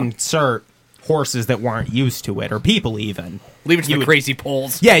disconcert horses that weren't used to it, or people even. Leave it to You the would- crazy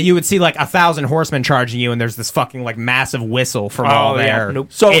poles. Yeah, you would see like 1,000 horsemen charging you, and there's this fucking like massive whistle from all yeah. there.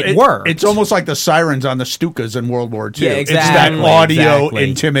 Nope. So it worked. It's almost like the sirens on the Stukas in World War II. Yeah, It's that exactly, audio exactly.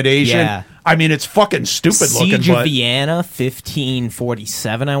 intimidation. Yeah. I mean, it's fucking stupid Siege looking, of but Vienna,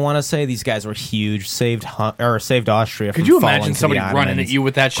 1547. I want to say these guys were huge. Saved Austria. Could from you falling imagine to somebody the running Ottomans. at you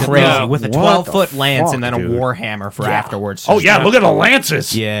with that shit? Crazy No. with a What the 12-foot lance fuck, and then a dude? warhammer for afterwards. oh yeah, look at the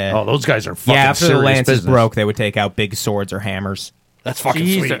lances. Yeah. Oh, those guys are fucking Yeah, after the serious lances business. broke, they would take out big swords or hammers. That's fucking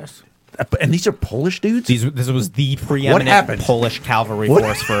sweet. Jesus. And these are Polish dudes. This was the happened? preeminent Polish cavalry What-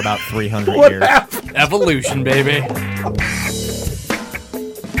 force for about 300 What years. happened? Evolution, baby.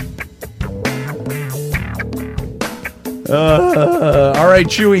 All right,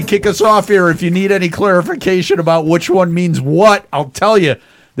 Chewy, kick us off here. If you need any clarification about which one means what, I'll tell you.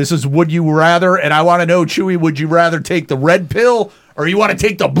 This is Would You Rather, and I want to know, Chewy, would you rather take the red pill or you want to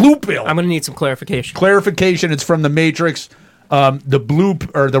take the blue pill? I'm going to need some clarification. Clarification, it's from the Matrix.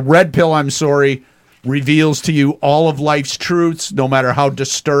 The red pill, I'm sorry, reveals to you all of life's truths, no matter how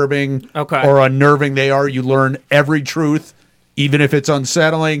disturbing Okay. or unnerving they are. You learn every truth, even if it's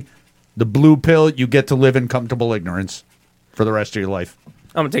unsettling. The blue pill, you get to live in comfortable ignorance for the rest of your life.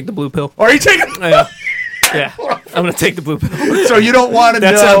 I'm going to take the blue pill. Are you taking? Yeah. I'm going to take the blue pill. So you don't want to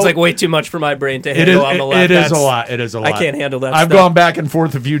That know. sounds like way too much for my brain to it handle is. on the left. It is a That's- lot. It is a lot. I can't handle that I've stuff. gone back and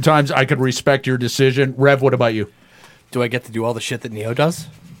forth a few times. I could respect your decision. Rev, what about you? Do I get to do all the shit that Neo does?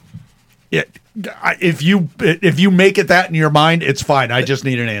 Yeah, if you make it that in your mind, it's fine. I just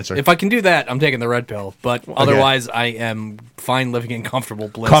need an answer. If I can do that, I'm taking the red pill. But otherwise, I am fine living in comfortable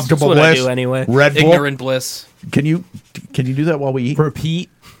bliss. Comfortable That's what I bliss. do anyway. Red Bull. Ignorant bliss. Can you do that while we eat? Repeat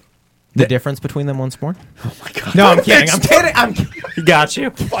the difference between them once more. Oh my god! No, I'm kidding. I'm kidding. I'm kidding. Got you.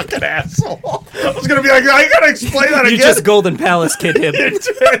 fucking asshole. I was gonna be like, I gotta explain that You again. just Golden Palace kid him.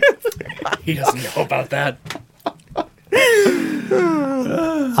 He doesn't know about that.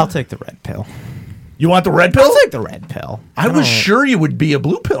 I'll take the red pill. You want the red pill? I'll take the red pill. I was sure you would be a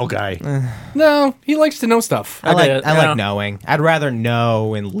blue pill guy. No, he likes to know stuff. I like did, I yeah. like knowing. I'd rather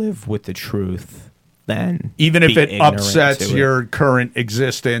know and live with the truth than Even if be it ignorant upsets to it. your current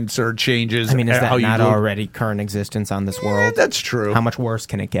existence or changes. I mean, is how that you not live. already current existence on this world? That's true. How much worse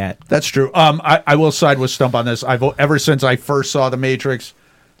can it get? That's true. I will side with Stump on this. Ever since I first saw The Matrix,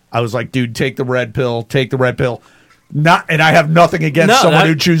 I was like, dude, take the red pill. Take the red pill. And I have nothing against No, someone that-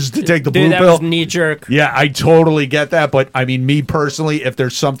 who chooses to take the blue Dude, that pill. was knee jerk. Yeah, I totally get that. But I mean, me personally, if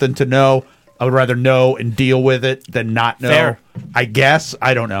there's something to know, I would rather know and deal with it than not know. Fair. I guess.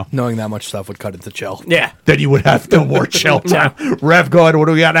 I don't know. Knowing that much stuff would cut into chill. Yeah. Then you would have no more chill time. Rev, go ahead. What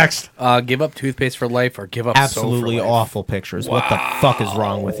do we got next? Give up toothpaste for life or give up Absolutely soap for life. awful pictures. What the fuck is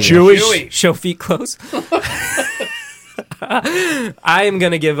wrong with you? Chewy. Show feet close. I am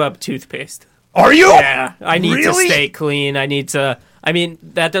going to give up toothpaste. Are you? Yeah. I need Really? to stay clean. I need to. I mean,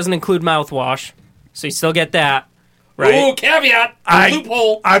 that doesn't include mouthwash. So you still get that. Right? Ooh, caveat.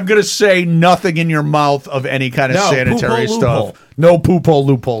 Loophole. I'm going to say nothing in your mouth of any kind of No, sanitary poop hole, stuff. loophole. No poop hole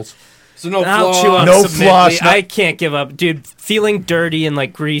loopholes. So no I'll flaw. chew up No submissively. floss, no- I can't give up. Dude, feeling dirty and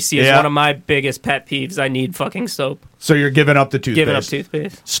like greasy is Yeah. one of my biggest pet peeves. I need fucking soap. So you're giving up the toothpaste. Giving up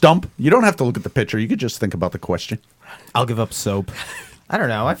toothpaste. Stump, you don't have to look at the picture. You could just think about the question. I'll give up soap. I don't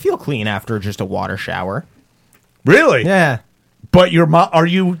know. I feel clean after just a water shower. Really? Yeah. But your mouth, are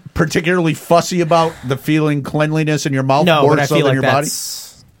you particularly fussy about the feeling cleanliness in your mouth No, more but I so feel than like your body?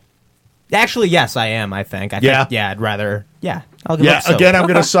 that's... Actually, yes, I am, I think. Yeah? I'd rather... Yeah, I'll give Yeah, up soap. again, I'm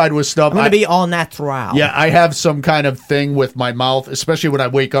going to side with Stump. I'm going to be all natural. Yeah, I have some kind of thing with my mouth, especially when I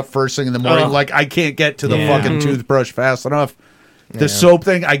wake up first thing in the morning. Ugh. Like, I can't get to the Yeah. fucking toothbrush fast enough. The soap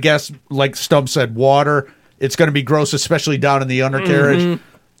thing, I guess, like Stump said, water, it's going to be gross, especially down in the undercarriage.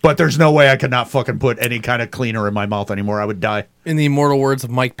 But there's no way I could not fucking put any kind of cleaner in my mouth anymore. I would die. In the immortal words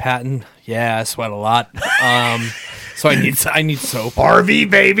of Mike Patton, yeah, I sweat a lot. So I need soap. RV,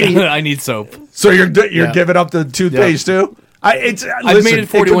 baby. I need soap. So you're giving up the toothpaste, too? I've Listen, made it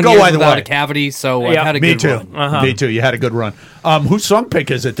 41 could go years either without way. a cavity, so Yeah. I've had a Me good too. run. Me too. You had a good run. Whose song pick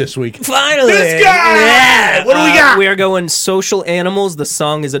is it this week? Finally! This guy! Yeah! What do we got? We are going Social Animals. The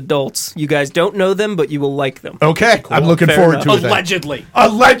song is Adults. You guys don't know them, but you will like them. Okay, I'm looking Fair forward enough. to it. then. Allegedly.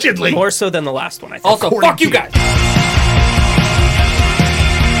 Allegedly. More so than the last one, I think. Also, According fuck you to you. guys.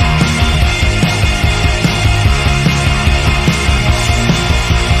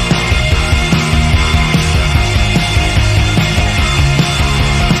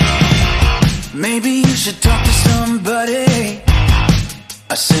 Maybe you should talk to somebody.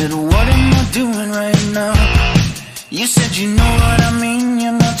 I said, what am I doing right now? You said you know what I mean,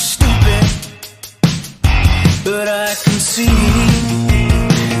 you're not stupid. But I can see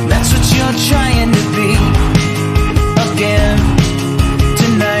that's what you're trying to be again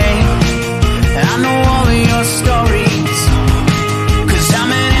tonight. I know all of your stories, 'cause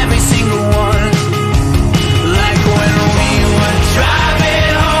I'm in every single one. Like when we were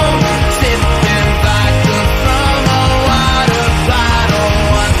driving home, sipping vodka from a water bottle,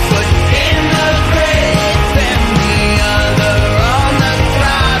 one foot in the grave and the other on the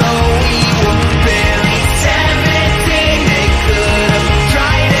throttle. We were barely 17, they could have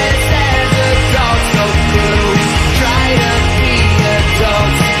tried us as adults. So could we try to be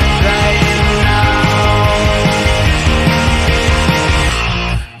adults right now?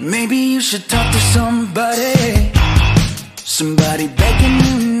 Maybe you should talk to somebody. Somebody begging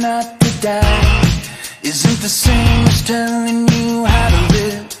you not to die isn't the same as telling you how to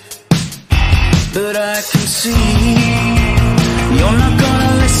live. But I can see you're not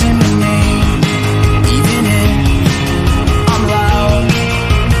gonna listen to me, even if I'm loud.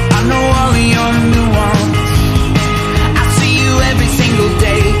 I know all of your nuance. I see you every single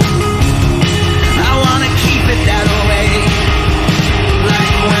day. I wanna keep it that way.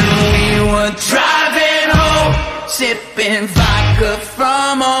 Like when we were driving home, sipping vodka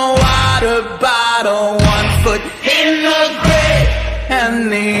from a water bottle, one foot in the grave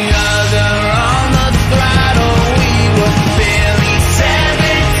and the other on the throttle. We were barely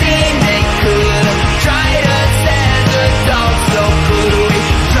 17, they could have tried us as adults. So could we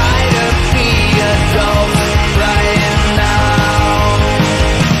try to be adults right now?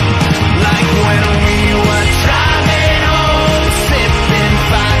 Like when we were driving home, sipping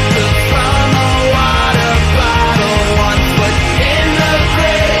vodka from a water bottle, one foot in the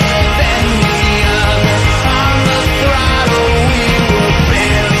grave and the other on the throttle. We were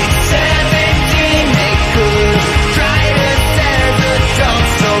barely 17, they could have tried us as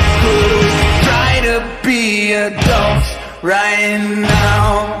adults. So could we try to be adults right now?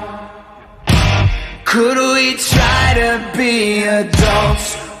 Could we try to be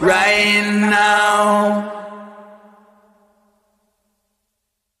adults right now?